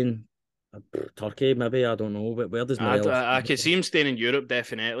Spain, Turkey, maybe, I don't know. But where does Morelos? I could see him staying in Europe,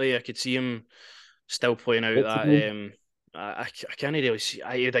 definitely. I could see him still playing out that. I can't really see.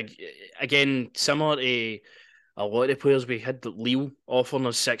 Again, similar to a lot of the players, we had Lille offering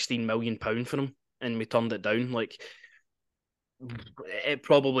us £16 million for him, and we turned it down. Like, it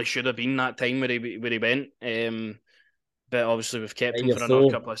probably should have been that time where he went. But obviously we've kept him for another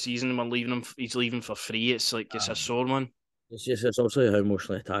couple of seasons, and we're leaving him. He's leaving for free. It's like it's a sore one. It's also how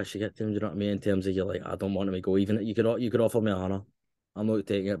emotionally attached you get to him. Do you know what I mean? In terms of, you're like, I don't want him to go. Even you could offer me $100. I'm not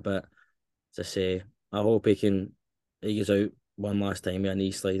taking it, but as I say, I hope he goes out one last time with a knee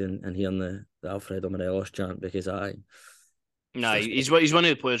slide and hearing the Alfredo Morelos chant, because he's one of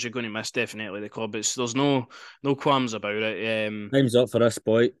the players you're going to miss, definitely, the club. There's no qualms about it. Time's up for this,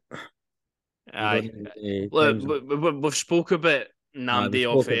 boy. We've spoke about Nnamdi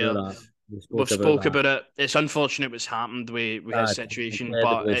off air. We've spoke about it. It's unfortunate what's happened with his situation,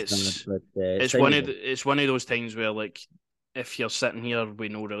 but it's one of those times where, like, if you're sitting here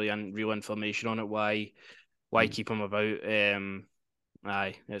with no really real information on it, why keep him about?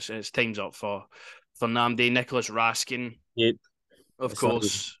 It's time's up for Nnamdi. Nicholas Raskin, yep. Of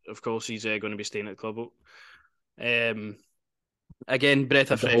course, he's going to be staying at the club. Again,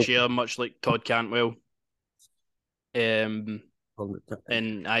 breath of fresh air, much like Todd Cantwell. And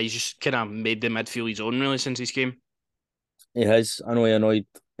he's just kind of made the midfield his own, really, since he's came. He has. I know he annoyed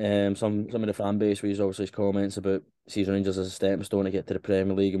some of the fan base with his comments about season Rangers as a stepping stone to get to the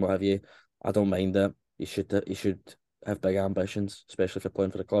Premier League and what have you. I don't mind that. He should have big ambitions, especially if you're playing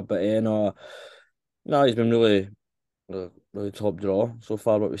for the club. But he's been really top draw so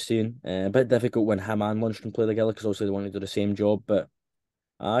far, what we've seen. A bit difficult when him and Lundstrom play together, because obviously they want to do the same job. But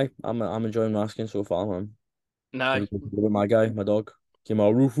I'm enjoying Raskin so far, man. My guy, my dog,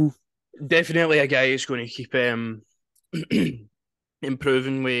 Kemal Rufu. Definitely a guy who's going to keep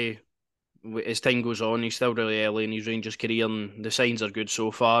improving as time goes on. He's still really early in his Rangers career, and the signs are good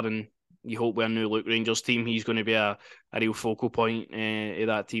so far. And you hope with a new look Rangers team, he's going to be a real focal point of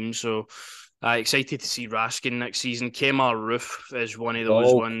that team. So excited to see Raskin next season. Kemar Roof is one of those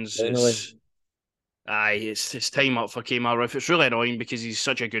Oh, ones. finally. It's time up for Kemar Roof. It's really annoying because he's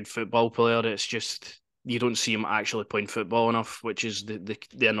such a good football player. It's just you don't see him actually playing football enough, which is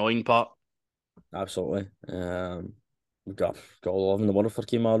the annoying part. Absolutely. We've got all love in the world for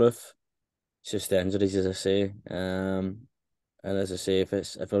Kemar Roof. It's just the injuries, as I say. And as I say, if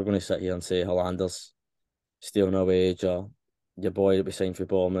we're going to sit here and say Hollander's stealing our wage or your boy that we signed for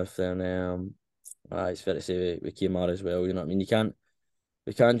Bournemouth, then it's fair to say with Kemar as well. You know what I mean?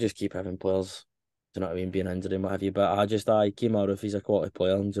 We can't just keep having players. Do you know what I mean? Being injured and what have you. But Kemar, if he's a quality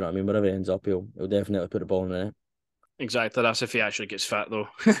player, do you know what I mean? Wherever he ends up, he'll definitely put the ball in the net. Exactly. That's if he actually gets fit though,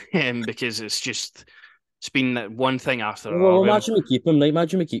 because it's been one thing after Well, another with him. imagine we keep him, like,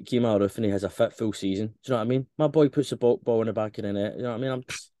 imagine we keep Kemar Roof and he has a fit full season. Do you know what I mean? My boy puts the ball in the back of the net. You know what I mean?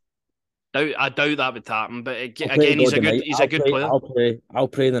 I doubt that would happen, but I'll pray to again, God tonight. he's a good player. I'll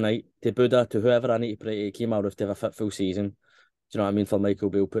pray the night to Buddha, to whoever I need to pray to, Kemar Roof to have a fit full season. Do you know what I mean? For Michael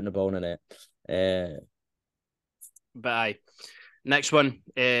Beale putting the ball in the net. But next one,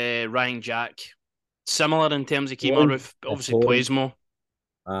 Ryan Jack. Similar in terms of Kemar Roof, obviously plays more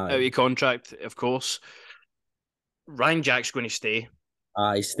out of contract, of course. Ryan Jack's going to stay.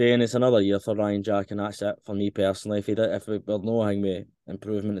 He's staying. It's another year for Ryan Jack, and that's it for me personally. If we're no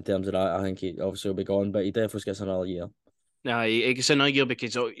improvement in terms of that, I think he obviously will be gone, but he definitely gets another year. Nah, he gets another year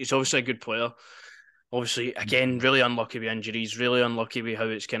because he's obviously a good player. Obviously, again, really unlucky with injuries, really unlucky with how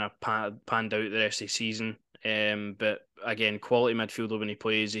it's kind of panned out the rest of the season. But again, quality midfielder when he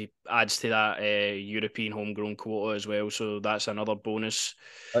plays, he adds to that European homegrown quota as well, so that's another bonus.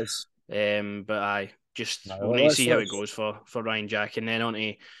 Let's, but we'll need to see how it goes for Ryan Jack, and then on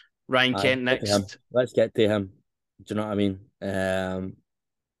to Ryan Kent next. Let's get to him. Do you know what I mean?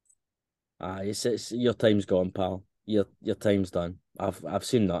 It's your time's gone, pal. Your time's done. I've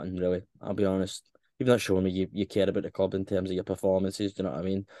seen nothing really. I'll be honest. You've not shown me you care about the club in terms of your performances. Do you know what I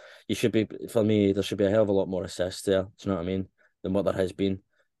mean? You should be, for me, there should be a hell of a lot more assists there. Do you know what I mean? Than what there has been.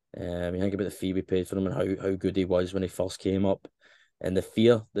 You think about the fee we paid for him and how good he was when he first came up, and the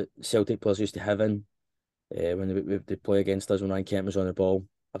fear that Celtic players used to have in when they play against us when Ryan Kent was on the ball.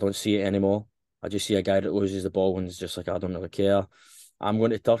 I don't see it anymore. I just see a guy that loses the ball and is just like, I don't really care. I'm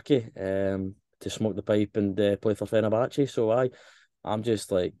going to Turkey to smoke the pipe and play for Fenerbahce. So I'm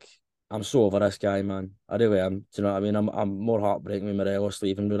just like, I'm so over this guy, man. I really am. Do you know what I mean? I'm more heartbreaking with Morelos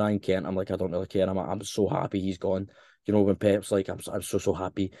leaving. With Ryan Kent, I'm like, I don't really care. I'm so happy he's gone. You know, when Pep's like, I'm so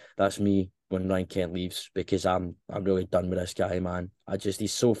happy. That's me when Ryan Kent leaves because I'm really done with this guy, man.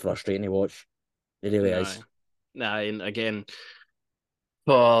 He's so frustrating to watch. It really is. And again,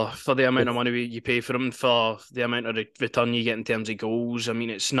 for the amount of money you pay for him, for the amount of return you get in terms of goals, I mean,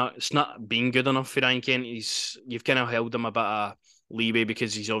 it's not being good enough for Ryan Kent. You've kind of held him a bit of leeway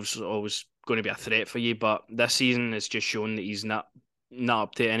because he's obviously always going to be a threat for you. But this season has just shown that he's not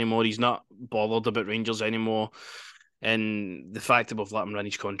up to it anymore. He's not bothered about Rangers anymore. And the fact that we've let him run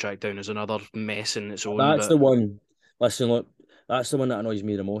his contract down is another mess in its own. That's the one. Listen, look, that's the one that annoys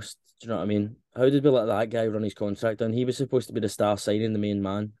me the most. Do you know what I mean? How did we let that guy run his contract down? He was supposed to be the star signing, the main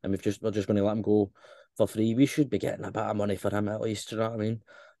man, and we're just going to let him go for free. We should be getting a bit of money for him at least. Do you know what I mean?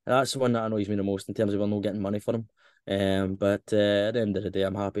 And that's the one that annoys me the most in terms of we're not getting money for him. But at the end of the day,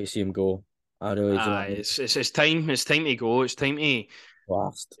 I'm happy to see him go. I really do. It's time. It's time to go. It's time to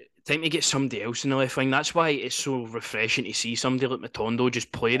last. Time to get somebody else in the left wing. That's why it's so refreshing to see somebody like Matondo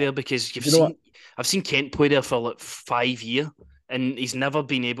just play there because I've seen Kent play there for like 5 years and he's never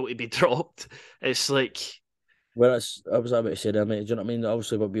been able to be dropped. It's like. Well, I was about to say there, mate. Do you know what I mean?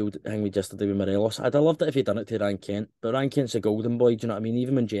 Obviously, what we would hang with yesterday with Morelos. I'd have loved it if he'd done it to Ryan Kent, but Ryan Kent's a golden boy. Do you know what I mean?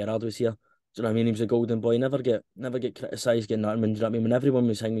 Even when Gerrard was here, do you know what I mean? He was a golden boy. Never get criticised, getting nothing. Do you know what I mean? When everyone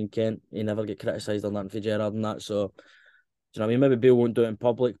was hanging Kent, he never get criticised or nothing for Gerrard and that. So, do you know what I mean? Maybe Bill won't do it in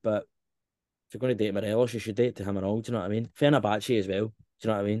public, but if you're going to date Morelos, you should date to him and all. Do you know what I mean? Fenerbahce as well. Do you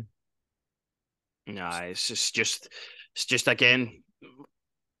know what I mean? Nah, it's just again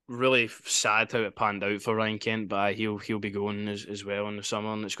really sad how it panned out for Ryan Kent, but he'll be going as well in the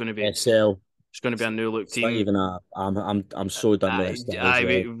summer, and it's going to be SL. It's going to be a new look team. Even I'm so done with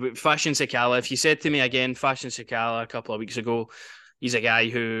this. Fashion Sakala. If you said to me again, Fashion Sakala a couple of weeks ago, he's a guy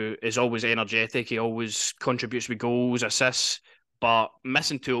who is always energetic. He always contributes with goals, assists, but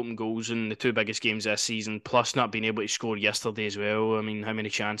missing 2 open goals in the 2 biggest games this season, plus not being able to score yesterday as well. I mean, how many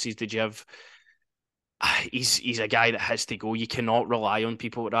chances did you have? He's a guy that has to go. You cannot rely on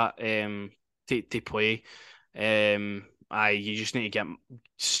people like that to play. You just need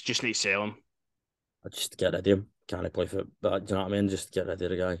to sell him. I just get rid of him. Can't play for, but do you know what I mean? Just get rid of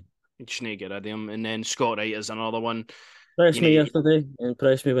the guy. You just need to get rid of him. And then Scott Wright is another one. Impressed me yesterday.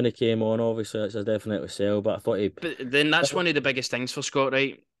 Impressed me when he came on. Obviously, it's a definite sell, but I thought he. But then that's one of the biggest things for Scott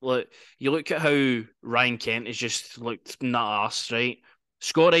Wright. Like, you look at how Ryan Kent has just looked not arse, right?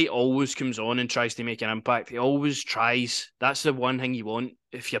 Scott Wright always comes on and tries to make an impact. He always tries. That's the one thing you want.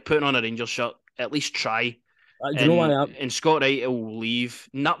 If you're putting on a Rangers shirt, at least try. Do you know why? And Scott Wright will leave.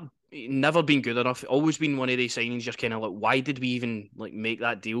 Never been good enough. Always been one of these signings. You're kind of like, why did we even like make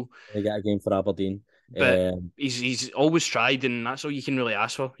that deal? They get a game for Aberdeen. But he's always tried, and that's all you can really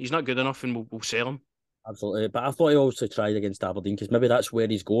ask for. He's not good enough, and we'll sell him. Absolutely, but I thought he also tried against Aberdeen because maybe that's where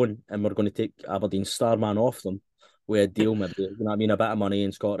he's going, and we're going to take Aberdeen's star man off them with a deal, maybe. You know what I mean? A bit of money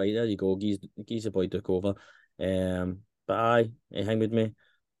and Scott, right there you go. He's a boy took over. But aye, he hang with me.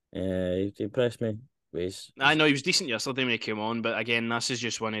 He impressed me. I know he was decent yesterday when he came on, but again, this is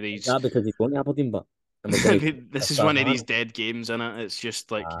just one of these. Is that because he's going to Aberdeen, but this is one of these dead games, isn't it? It's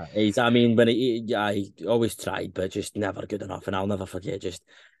just like I mean, when he always tried, but just never good enough, and I'll never forget. Just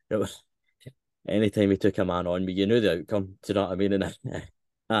it was anytime he took a man on, but you knew the outcome. Do you know what I mean? And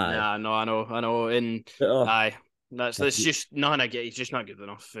yeah, no, I know, and aye, that's just nothing I get. He's just not good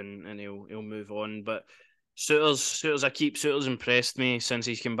enough, and he'll move on. But Souttar's impressed me since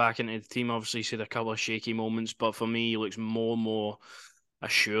he's come back into the team. Obviously, he's had a couple of shaky moments, but for me, he looks more and more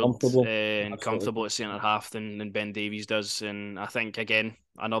assured and comfortable at centre half than Ben Davies does. And I think again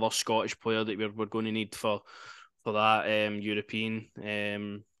another Scottish player that we're going to need for that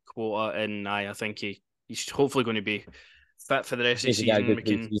European quota. And I think he's hopefully going to be fit for the rest of the season. We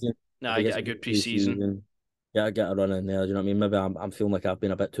can get a good pre-season. Get a run in there. Do you know what I mean? Maybe I'm feeling like I've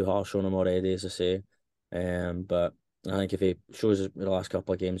been a bit too harsh on him already, as I say. But I think if he shows the last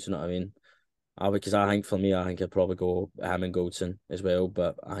couple of games, you know what I mean. Because I think for me, I think I'd probably go him and Goldson as well.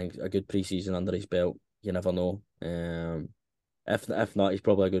 But I think a good pre-season under his belt, you never know. If not, he's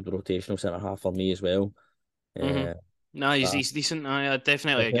probably a good rotational centre half for me as well. No, he's decent.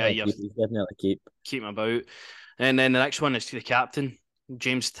 Definitely a guy he's definitely keep him about. And then the next one is to the captain,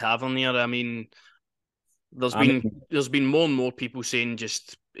 James Tavernier. I mean, there's been more and more people saying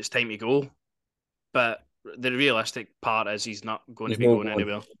just it's time to go, but the realistic part is he's not going to be going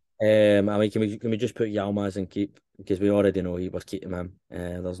anywhere. I mean, can we just put Yilmaz and keep, because we already know we're keeping him.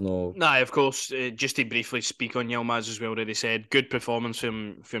 There's no. Nah, of course. Just to briefly speak on Yilmaz, as we already said, good performance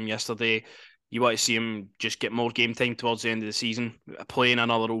from yesterday. You want to see him just get more game time towards the end of the season, playing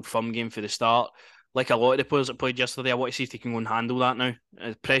another Old Firm game for the start. Like a lot of the players that played yesterday, I want to see if they can go and handle that now.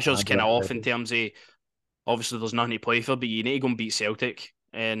 Pressure's kind of off in terms of, obviously there's nothing to play for, but you need to go and beat Celtic.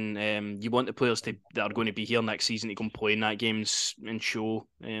 And you want the players that are going to be here next season to go and play in that games and show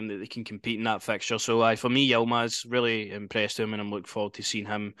that they can compete in that fixture. So for me, Yilmaz really impressed him, and I'm looking forward to seeing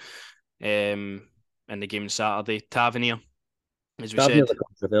him in the game on Saturday. Tavernier, as we said, a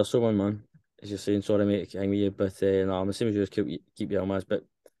controversial one, man. As you're saying, sorry mate, hang with you, but no, I'm assuming you just keep Yilmaz, but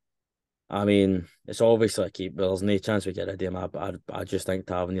I mean, it's obviously a keep, but there's no chance we get rid of him. I just think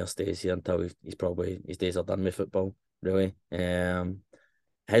Tavernier stays here until his days are done with football, really.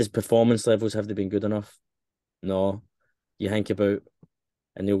 His performance levels, have they been good enough? No. You think about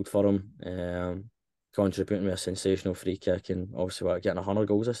in the Old Firm, contributing with a sensational free kick and obviously getting 100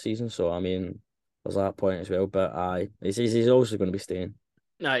 goals this season. So, I mean, there's that point as well. But he's also going to be staying.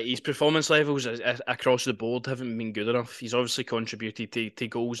 His performance levels across the board haven't been good enough. He's obviously contributed to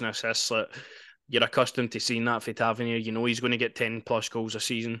goals and assists. Like, you're accustomed to seeing that for Tavernier. You know he's going to get 10 plus goals a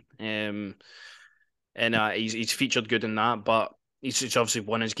season. And he's featured good in that, but he's obviously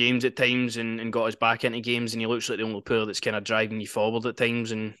won his games at times and got his back into games, and he looks like the only player that's kind of driving you forward at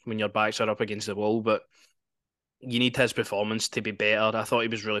times and when your backs are up against the wall. But you need his performance to be better. I thought he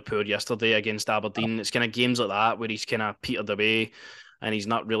was really poor yesterday against Aberdeen. It's kind of games like that where he's kind of petered away and he's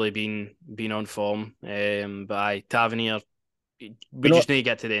not really been on form. But Tavernier, we just need to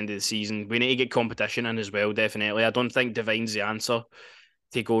get to the end of the season. We need to get competition in as well, definitely. I don't think Divine's the answer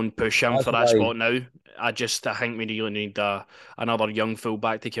to go and push him for that spot now. I think we really need another young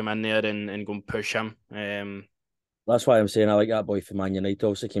fullback to come in there and go and push him. That's why I'm saying I like that boy from Man United.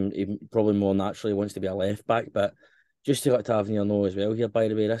 Obviously, he probably more naturally wants to be a left back, but just to let Tavernier know as well here, by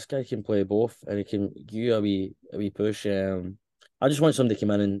the way, this guy can play both and he can give you a wee push. I just want somebody to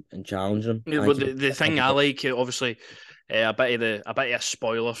come in and challenge him. Well, the thing I like, obviously, a bit of a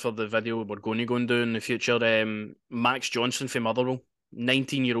spoiler for the video we're going to go and do in the future. Max Johnson from Motherwell,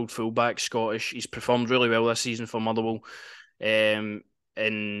 19-year-old fullback, Scottish. He's performed really well this season for Motherwell, and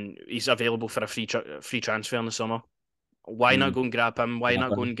he's available for a free transfer in the summer. Why not go and grab him? Why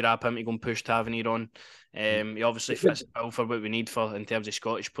not go and grab him to go and push Tavernier on? He obviously fits the bill for what we need for in terms of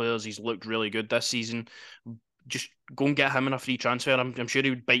Scottish players. He's looked really good this season. Just go and get him in a free transfer. I'm sure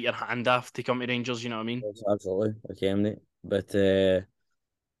he would bite your hand off to come to Rangers. You know what I mean? Absolutely, okay, mate. But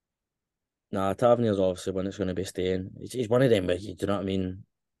nah, Tavernier's obviously one that's going to be staying. He's one of them. Do you know what I mean?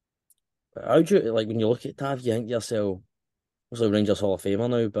 How do you like when you look at Tav? You think to yourself, obviously Rangers Hall of Famer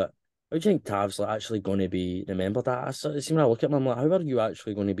now, but how do you think Tav's like, actually going to be remembered? I see when I look at him, I'm like, how are you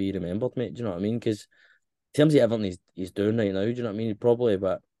actually going to be remembered, mate? Do you know what I mean? Because in terms of everything he's doing right now, do you know what I mean? Probably,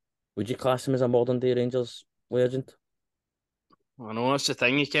 but would you class him as a modern day Rangers legend? I know that's the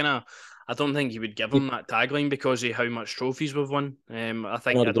thing. I don't think you would give him that tagline because of how much trophies we've won. One of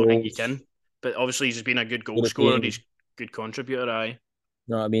I the don't think you goals, can. But obviously, he's been a good goal scorer. European. He's a good contributor. Aye, You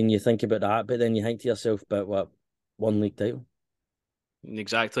know what I mean? You think about that, but then you think to yourself, but what, one league title?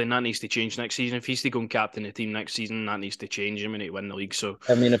 exactly. And that needs to change next season. If he's to go and captain the team next season, that needs to change. I mean, to win the league. So,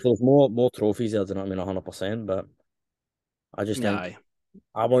 I mean, if there's more trophies there, do you know what I mean? 100%. But I just yeah, think aye.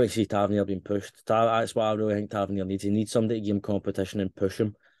 I want to see Tavernier being pushed. That's what I really think Tavernier needs. He needs somebody to give him competition and push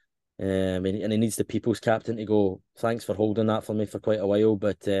him. And he needs the people's captain to go, thanks for holding that for me for quite a while,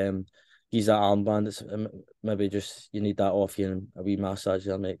 but he's that armband. It's maybe just you need that off you and a wee massage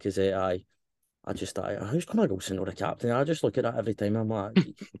there, mate. Because who's Conor Wilson or the captain? I just look at that every time. I'm like,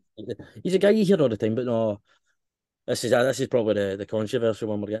 he's a guy you hear all the time, but no, this is probably the controversial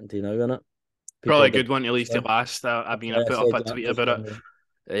one we're getting to now, isn't it? People Probably are a good one to leave to last. I I put up said a yeah, tweet just about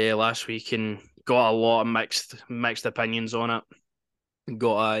it last week and got a lot of mixed opinions on it.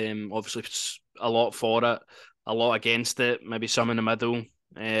 Got obviously a lot for it, a lot against it, maybe some in the middle.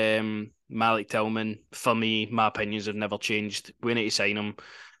 Malik Tillman, for me, my opinions have never changed. We need to sign him.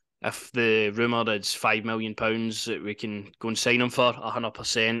 If the rumour is £5 million that we can go and sign him for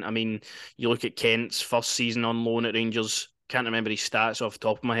 100%. I mean, you look at Kent's first season on loan at Rangers. Can't remember his stats off the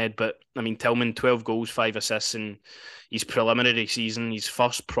top of my head, but I mean Tillman 12 goals, 5 assists in his preliminary season, his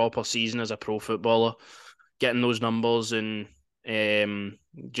first proper season as a pro footballer, getting those numbers and um,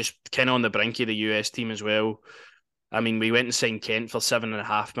 just kind of on the brink of the US team as well. I mean, we went and signed Kent for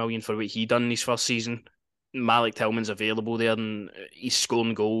 7.5 million for what he done in his first season. Malik Tillman's available there and he's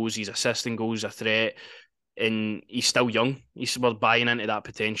scoring goals, he's assisting goals, a threat, and he's still young. We're buying into that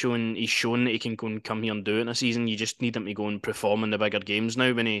potential and he's shown that he can go and come here and do it in a season. You just need him to go and perform in the bigger games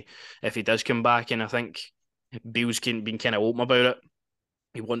now if he does come back. And I think Beale's been kind of open about it.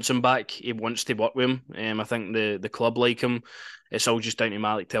 He wants him back. He wants to work with him. I think the club like him. It's all just down to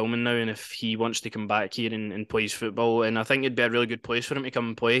Malik Tillman now, and if he wants to come back here and plays football, and I think it'd be a really good place for him to come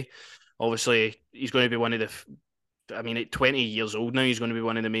and play. Obviously, he's going to be one of I mean, at 20 years old now, he's going to be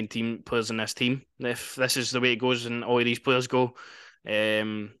one of the main team players in this team. If this is the way it goes and all of these players go.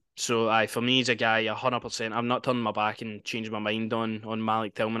 So, for me, he's a guy, 100%. I'm not turning my back and changing my mind on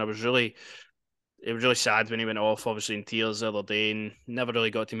Malik Tillman. It was really sad when he went off, obviously in tears the other day, and never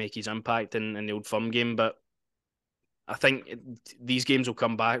really got to make his impact in the Old Firm game. But I think these games will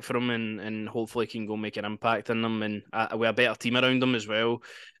come back for him, and hopefully can go make an impact in them, and with a better team around him as well.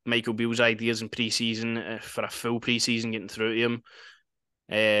 Michael Beale's ideas in pre-season for a full pre-season getting through to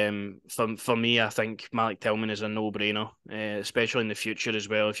him. For me, I think Malik Tillman is a no-brainer, especially in the future as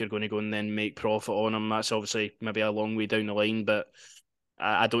well. If you're going to go and then make profit on him, that's obviously maybe a long way down the line, but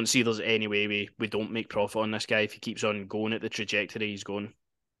I don't see there's any way we don't make profit on this guy if he keeps on going at the trajectory he's going.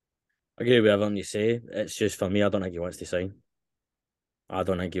 I agree with everything you say. It's just for me, I don't think he wants to sign. I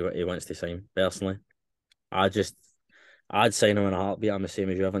don't think he wants to sign personally. I just I'd sign him in a heartbeat. I'm the same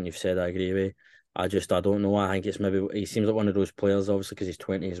as you. Haven't you've said I agree with. I don't know. I think it's maybe he seems like one of those players, obviously, because he's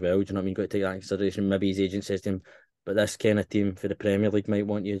 20 as well. Do you know what I mean? Got to take that into consideration. Maybe his agent says to him, but this kind of team for the Premier League might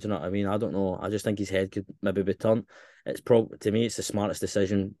want you. Do you know what I mean? I don't know. I just think his head could maybe be turned. To me, it's the smartest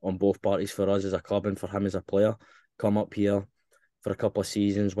decision on both parties for us as a club and for him as a player. Come up here for a couple of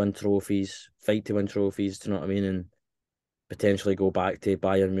seasons, win trophies, fight to win trophies. Do you know what I mean? And potentially go back to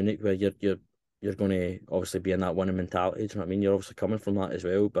Bayern Munich where you're going to obviously be in that winning mentality. Do you know what I mean? You're obviously coming from that as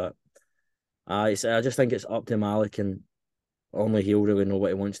well, but I just think it's up to Malik and only he'll really know what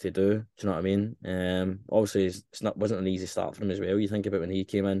he wants to do. Do you know what I mean? Obviously wasn't an easy start for him as well. You think about when he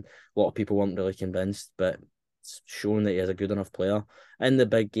came in, a lot of people weren't really convinced, but it's shown that he is a good enough player in the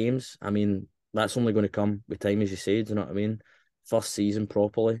big games. I mean, that's only going to come with time, as you say. Do you know what I mean? First season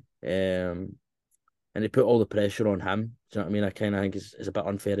properly, and they put all the pressure on him. Do you know what I mean? I kind of think it's a bit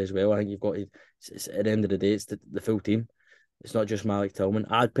unfair as well. I think you've got to. At the end of the day, it's the full team. It's not just Malik Tillman.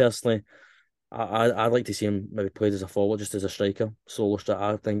 I'd personally, I'd like to see him maybe played as a forward, just as a striker, solo striker.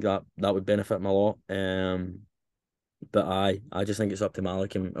 I think that would benefit him a lot. But I just think it's up to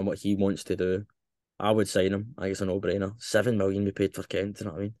Malik and what he wants to do. I would sign him. I think it's a no-brainer. 7 million we paid for Kent. You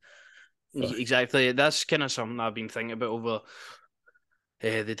know what I mean? Exactly. That's kind of something I've been thinking about over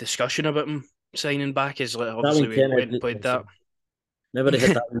the discussion about him signing back. Is like That obviously one we kind went and played that. Never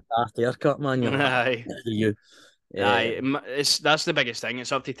had that last haircut, man. You're like, Aye. you. Aye, that's the biggest thing.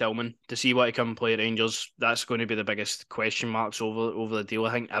 It's up to Tillman to see what he come play at Rangers. That's going to be the biggest question marks over the deal.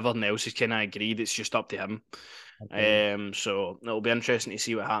 I think everything else is kind of agreed. It's just up to him. So it'll be interesting to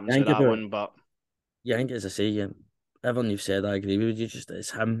see what happens with that one. But yeah, I think as I say, yeah, everything you've said, I agree with you. Just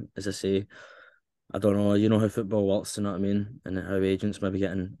it's him, as I say. I don't know, you know how football works, you know what I mean, and how agents maybe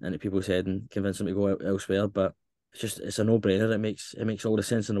getting into people's head and convince them to go elsewhere. But it's a no brainer. It makes all the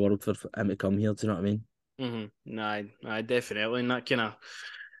sense in the world for him to come here. Do you know what I mean? Nah, definitely, and that kind of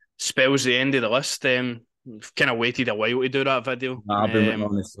spells the end of the list. Kind of waited a while to do that video. I've been waiting,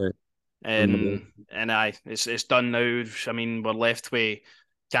 honestly. It's done now. I mean, we're left with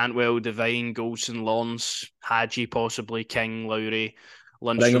Cantwell, Devine, Goldson, Lawrence, Hadji, possibly King, Lowry,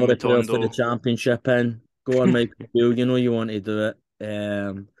 Bring all Lundstrom, the players for the Matondo. championship in. Go on, Michael Beale. You know you want to do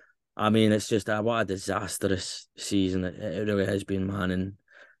it. I mean, it's just what a disastrous season it really has been, man. And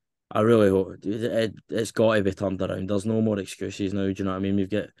I really hope it's got to be turned around. There's no more excuses now. Do you know what I mean? We've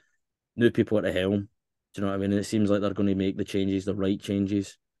got new people at the helm. Do you know what I mean? And it seems like they're going to make the changes, the right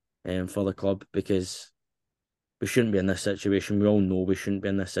changes, for the club, because we shouldn't be in this situation. We all know we shouldn't be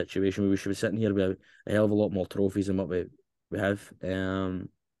in this situation. We should be sitting here with a hell of a lot more trophies than what we have.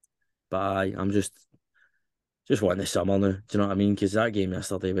 But I'm just wanting the summer now. Do you know what I mean? Because that game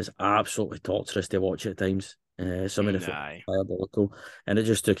yesterday was absolutely torturous to watch at times. Some of the diabolical, and it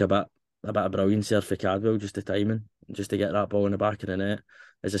just took a bit of brilliance there for Cadwell, just the timing, just to get that ball in the back of the net.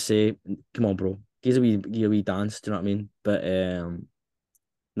 As I say, come on, bro, give a wee dance. Do you know what I mean? But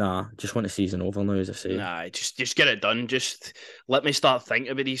nah, just want the season over now, as I say. Nah, just get it done. Just let me start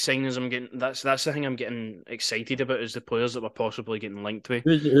thinking about these signings. That's the thing I'm getting excited about, is the players that we're possibly getting linked with.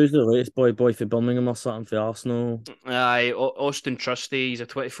 Who's the latest boy for Birmingham or something for Arsenal? Aye, Austin Trusty. He's a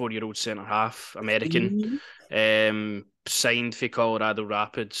 24-year-old centre half, American. Signed for Colorado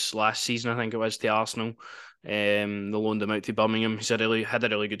Rapids last season, I think it was, to Arsenal. They loaned him out to Birmingham. He's had a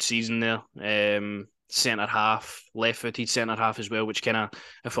really good season there. Centre half, left-footed centre half as well, which kind of,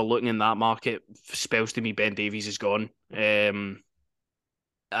 if we're looking in that market, spells to me Ben Davies is gone. The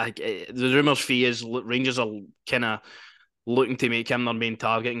rumours fee is Rangers are kind of looking to make him their main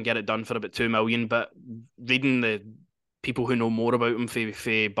target and get it done for about 2 million. But reading the people who know more about him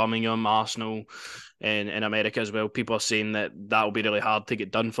for Birmingham, Arsenal, and in America as well, people are saying that will be really hard to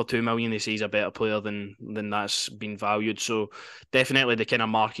get done for 2 million. They say he's a better player than that's been valued. So definitely the kind of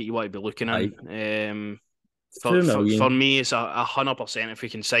market you want to be looking at. For me, it's 100% if we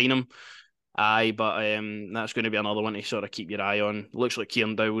can sign him. Aye, but that's going to be another one to sort of keep your eye on. Looks like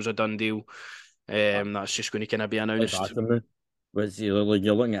Kieran Dowell's a done deal. That's just going to kind of be announced. You're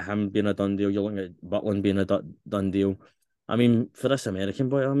looking at him being a done deal. You're looking at Butland being a done deal. I mean, for this American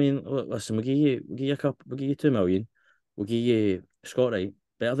boy, I mean, look, listen, we'll give you a cup, we'll give you 2 million, we'll give you Scott Wright,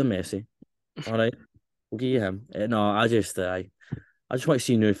 better than Messi. All right, we'll give you him. No, I just want to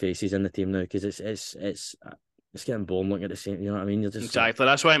see new faces in the team now, because it's getting boring looking at the same. You know what I mean? You're just exactly.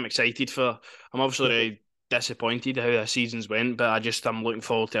 That's why I'm excited for. I'm obviously really disappointed how the season's went, but I'm looking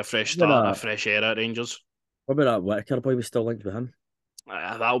forward to a fresh start, a fresh era at Rangers. What about that Whitaker boy? We still linked with him?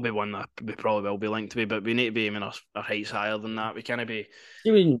 That'll be one that we probably will be linked to, but we need to be aiming our heights higher than that. We can't be.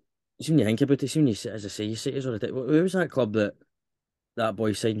 See, when you think about it, see when you, as I say, you say it's who was that club that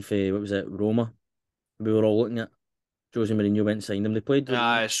boy signed for? What was it, Roma? We were all looking at. Jose Mourinho went and signed them. They played.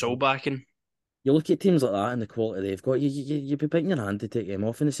 Soul backing. You look at teams like that and the quality they've got. You'd be biting your hand to take them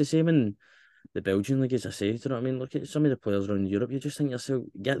off, and it's the same in the Belgian league, as I say. Do you know what I mean? Look at some of the players around Europe. You just think yourself,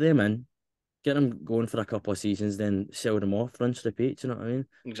 get them in. Get them going for a couple of seasons, then sell them off, rinse, repeat. Do you know what I mean?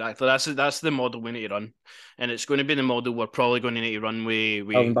 Exactly. That's the model we need to run, and it's going to be the model we're probably going to need to run with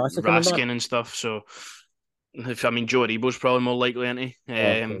Raskin and stuff. So, Joe Aribo's probably more likely, isn't he?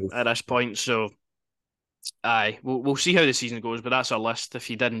 At this point. So, we'll see how the season goes, but that's our list.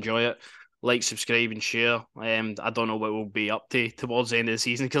 If you did enjoy it, like, subscribe, and share. I don't know what we'll be up to towards the end of the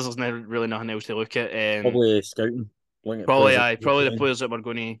season, because there's really nothing else to look at. Probably scouting. Probably the players that we're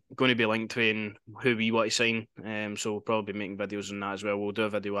going to be linked to and who we want to sign. So we'll probably be making videos on that as well. We'll do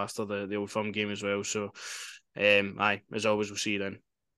a video after the Old Firm game as well. So, as always, we'll see you then.